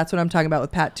facilities. That's what I'm talking about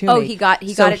with Pat Toomey. Oh, he got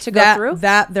it to go through?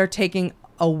 That they're taking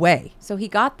away. So he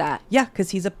got that. Yeah, because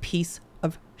he's a piece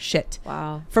of shit.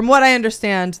 Wow. From what I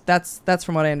understand, that's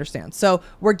from what I understand. So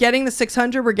we're getting the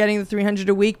 600, we're getting the 300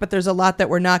 a week, but there's a lot that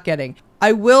we're not getting.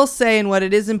 I will say, and what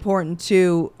it is important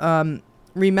to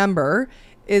remember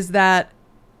is that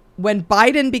when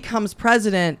Biden becomes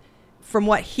president, from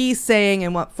what he's saying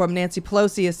and what from Nancy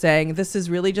Pelosi is saying, this is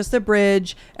really just a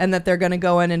bridge and that they're going to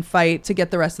go in and fight to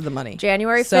get the rest of the money.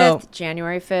 January 5th,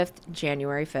 January 5th,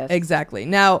 January 5th. Exactly.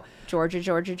 Now, Georgia.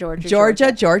 Georgia.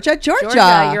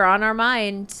 You're on our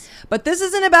mind. But this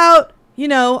isn't about,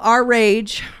 our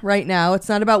rage right now. It's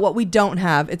not about what we don't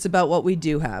have. It's about what we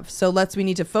do have. So we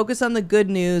need to focus on the good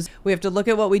news. We have to look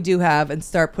at what we do have and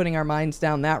start putting our minds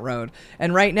down that road.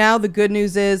 And right now, the good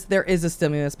news is there is a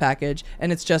stimulus package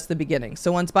and it's just the beginning.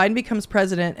 So once Biden becomes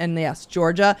president, and yes,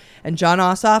 Georgia and John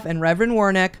Ossoff and Reverend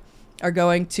Warnock are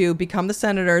going to become the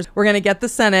senators. We're going to get the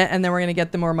Senate and then we're going to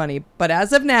get the more money. But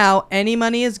as of now, any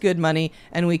money is good money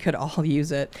and we could all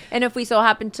use it. And if we so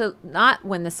happen to not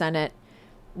win the Senate,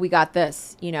 we got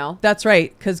this, That's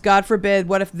right. Because God forbid,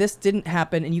 what if this didn't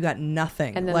happen and you got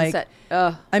nothing? And then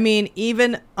I mean,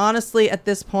 even honestly at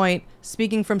this point,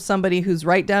 speaking from somebody who's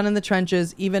right down in the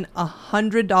trenches, even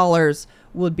 $100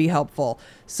 would be helpful.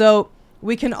 So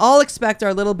we can all expect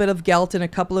our little bit of guilt in a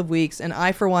couple of weeks. And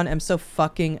I, for one, am so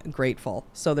fucking grateful.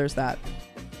 So there's that.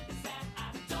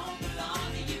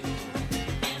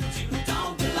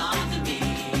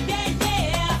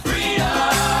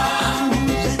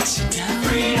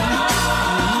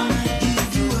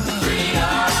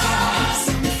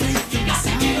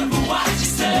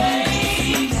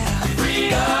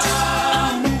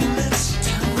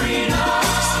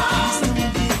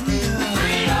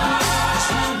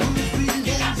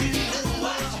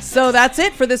 So that's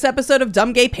it for this episode of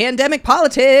Dumb Gay Pandemic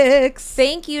Politics.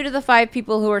 Thank you to the 5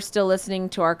 people who are still listening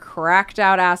to our cracked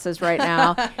out asses right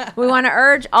now. We want to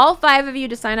urge all 5 of you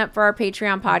to sign up for our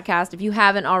Patreon podcast. If you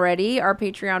haven't already, our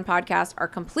Patreon podcasts are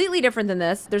completely different than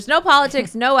this. There's no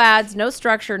politics, no ads, no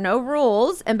structure, no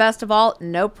rules, and best of all,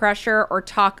 no pressure or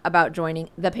talk about joining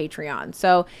the Patreon.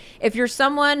 So if you're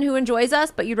someone who enjoys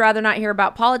us, but you'd rather not hear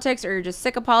about politics, or you're just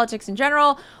sick of politics in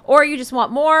general, or you just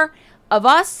want more of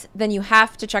us, then you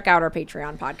have to check out our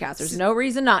Patreon podcast. There's no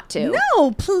reason not to.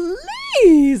 No,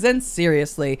 please. And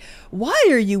seriously, why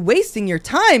are you wasting your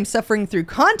time suffering through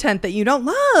content that you don't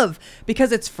love?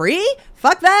 Because it's free?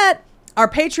 Fuck that. Our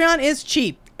Patreon is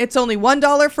cheap. It's only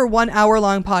 $1 for 1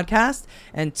 hour-long podcast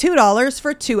and $2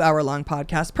 for 2-hour-long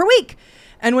podcast per week.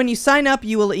 And when you sign up,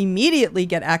 you will immediately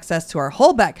get access to our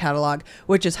whole back catalog,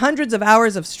 which is hundreds of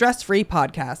hours of stress-free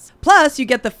podcasts. Plus, you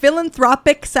get the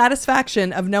philanthropic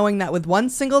satisfaction of knowing that with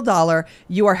 $1 single,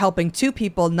 you are helping 2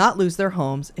 people not lose their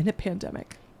homes in a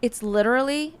pandemic. It's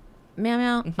literally,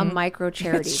 a micro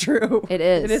charity. It's true. It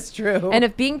is. It is true. And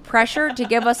if being pressured to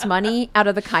give us money out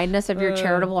of the kindness of your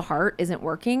charitable heart isn't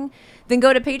working, then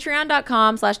go to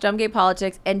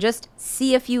patreon.com/dumbgaypolitics and just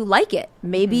see if you like it.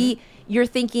 Maybe you're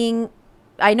thinking,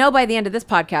 I know by the end of this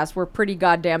podcast, we're pretty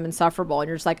goddamn insufferable. And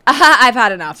you're just like, I've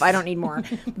had enough. I don't need more.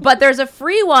 But there's a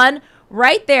free one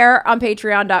right there on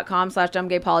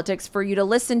patreon.com/dumbgaypolitics for you to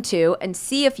listen to and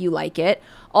see if you like it.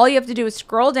 All you have to do is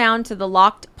scroll down to the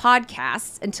locked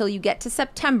podcasts until you get to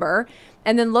September,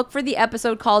 and then look for the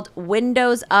episode called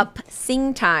Windows Up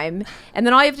Sing Time. And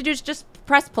then all you have to do is just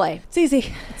press play. It's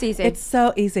easy. It's easy. It's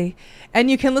so easy. And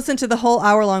you can listen to the whole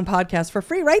hour-long podcast for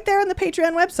free right there on the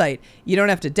Patreon website. You don't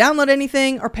have to download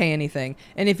anything or pay anything.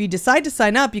 And if you decide to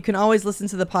sign up, you can always listen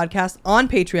to the podcast on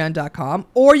patreon.com,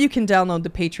 or you can download the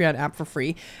Patreon app for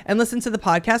free and listen to the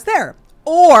podcast there.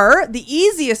 Or the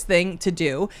easiest thing to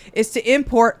do is to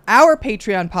import our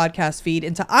Patreon podcast feed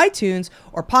into iTunes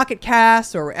or Pocket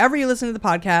Casts or wherever you listen to the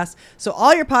podcast. So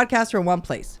all your podcasts are in one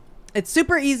place. It's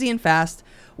super easy and fast.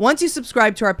 Once you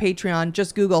subscribe to our Patreon,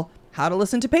 just Google how to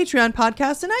listen to Patreon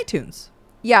podcasts in iTunes.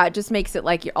 Yeah, it just makes it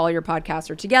like all your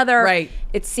podcasts are together. Right.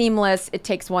 It's seamless. It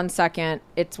takes 1 second.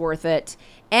 It's worth it.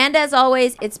 And as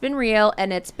always, it's been real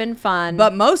and it's been fun.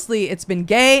 But mostly it's been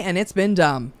gay and it's been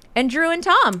dumb. And Drew and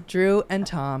Tom. Drew and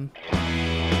Tom.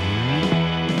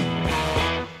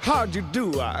 How'd you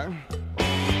do, I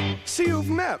see you've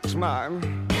met my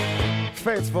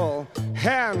faithful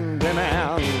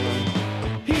hand-in-hand.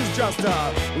 He's just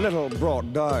a little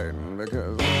brought down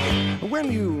because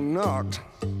when you knocked,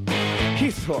 he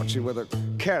thought you were the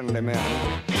candy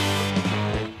man.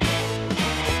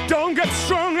 Don't get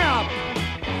strung up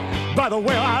by the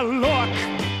way I look.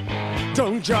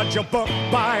 Don't judge a book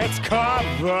by its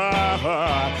cover.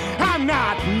 I'm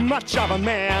not much of a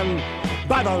man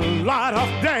by the light of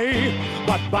day,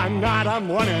 but by night I'm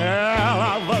one hell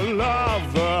of a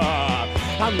lover.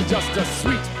 I'm just a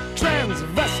sweet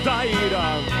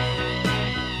transvestite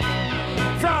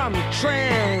from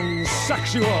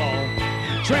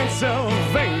transsexual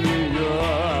Transylvania.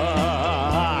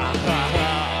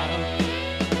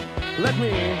 Let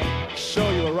me show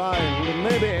you around and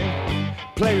maybe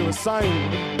play you a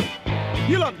sign.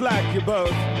 You look like you're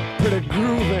both pretty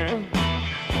groovy.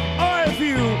 Or if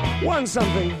you want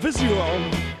something visual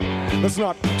that's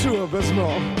not too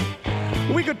abysmal,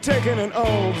 we could take in an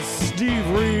old Steve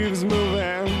Reeves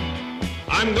movie.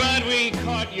 I'm glad we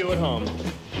caught you at home.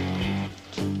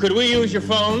 Could we use your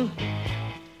phone?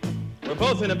 We're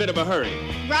both in a bit of a hurry.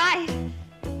 Right.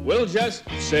 We'll just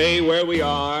say where we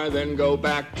are, then go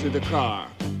back to the car.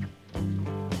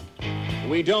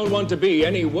 We don't want to be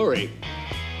any worry.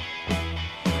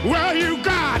 Well, you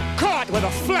got caught with a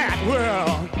flat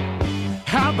world.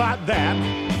 How about that?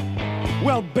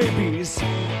 Well, babies,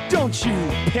 don't you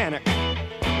panic.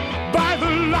 By the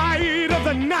light of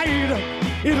the night,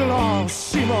 it'll all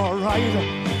seem alright.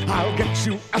 I'll get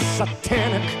you a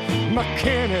satanic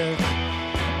mechanic.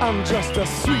 I'm just a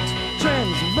sweet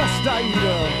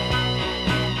transvestite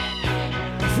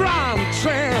from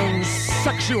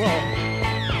transsexual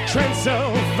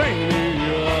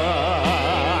Transylvania.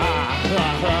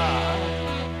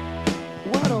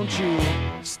 Why don't you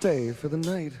stay for the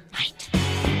night?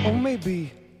 Or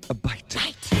maybe a bite.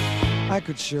 I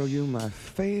could show you my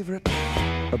favorite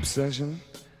obsession.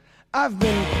 I've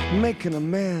been making a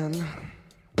man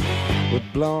with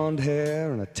blonde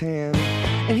hair and a tan,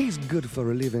 and he's good for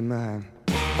relieving my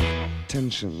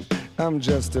tension. I'm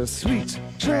just a sweet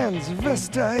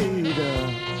transvestite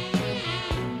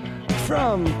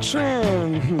from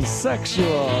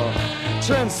transsexual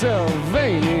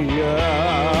Transylvania.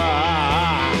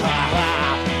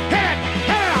 Hey,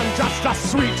 I'm just a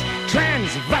sweet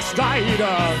transvestite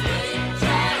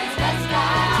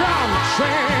from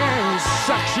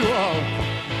transsexual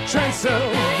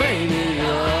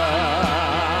Transylvania.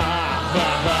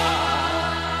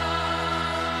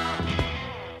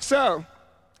 So,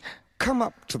 come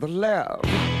up to the lab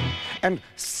and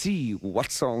see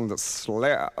what's on the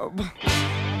slab.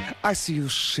 I see you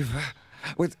shiver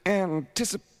with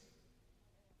anticipation.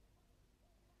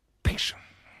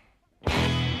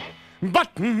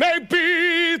 But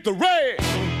maybe the rain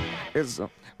is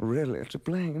really to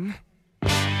blame.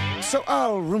 So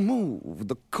I'll remove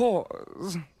the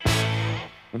cause.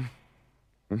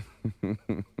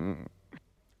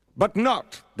 But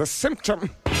not the symptom.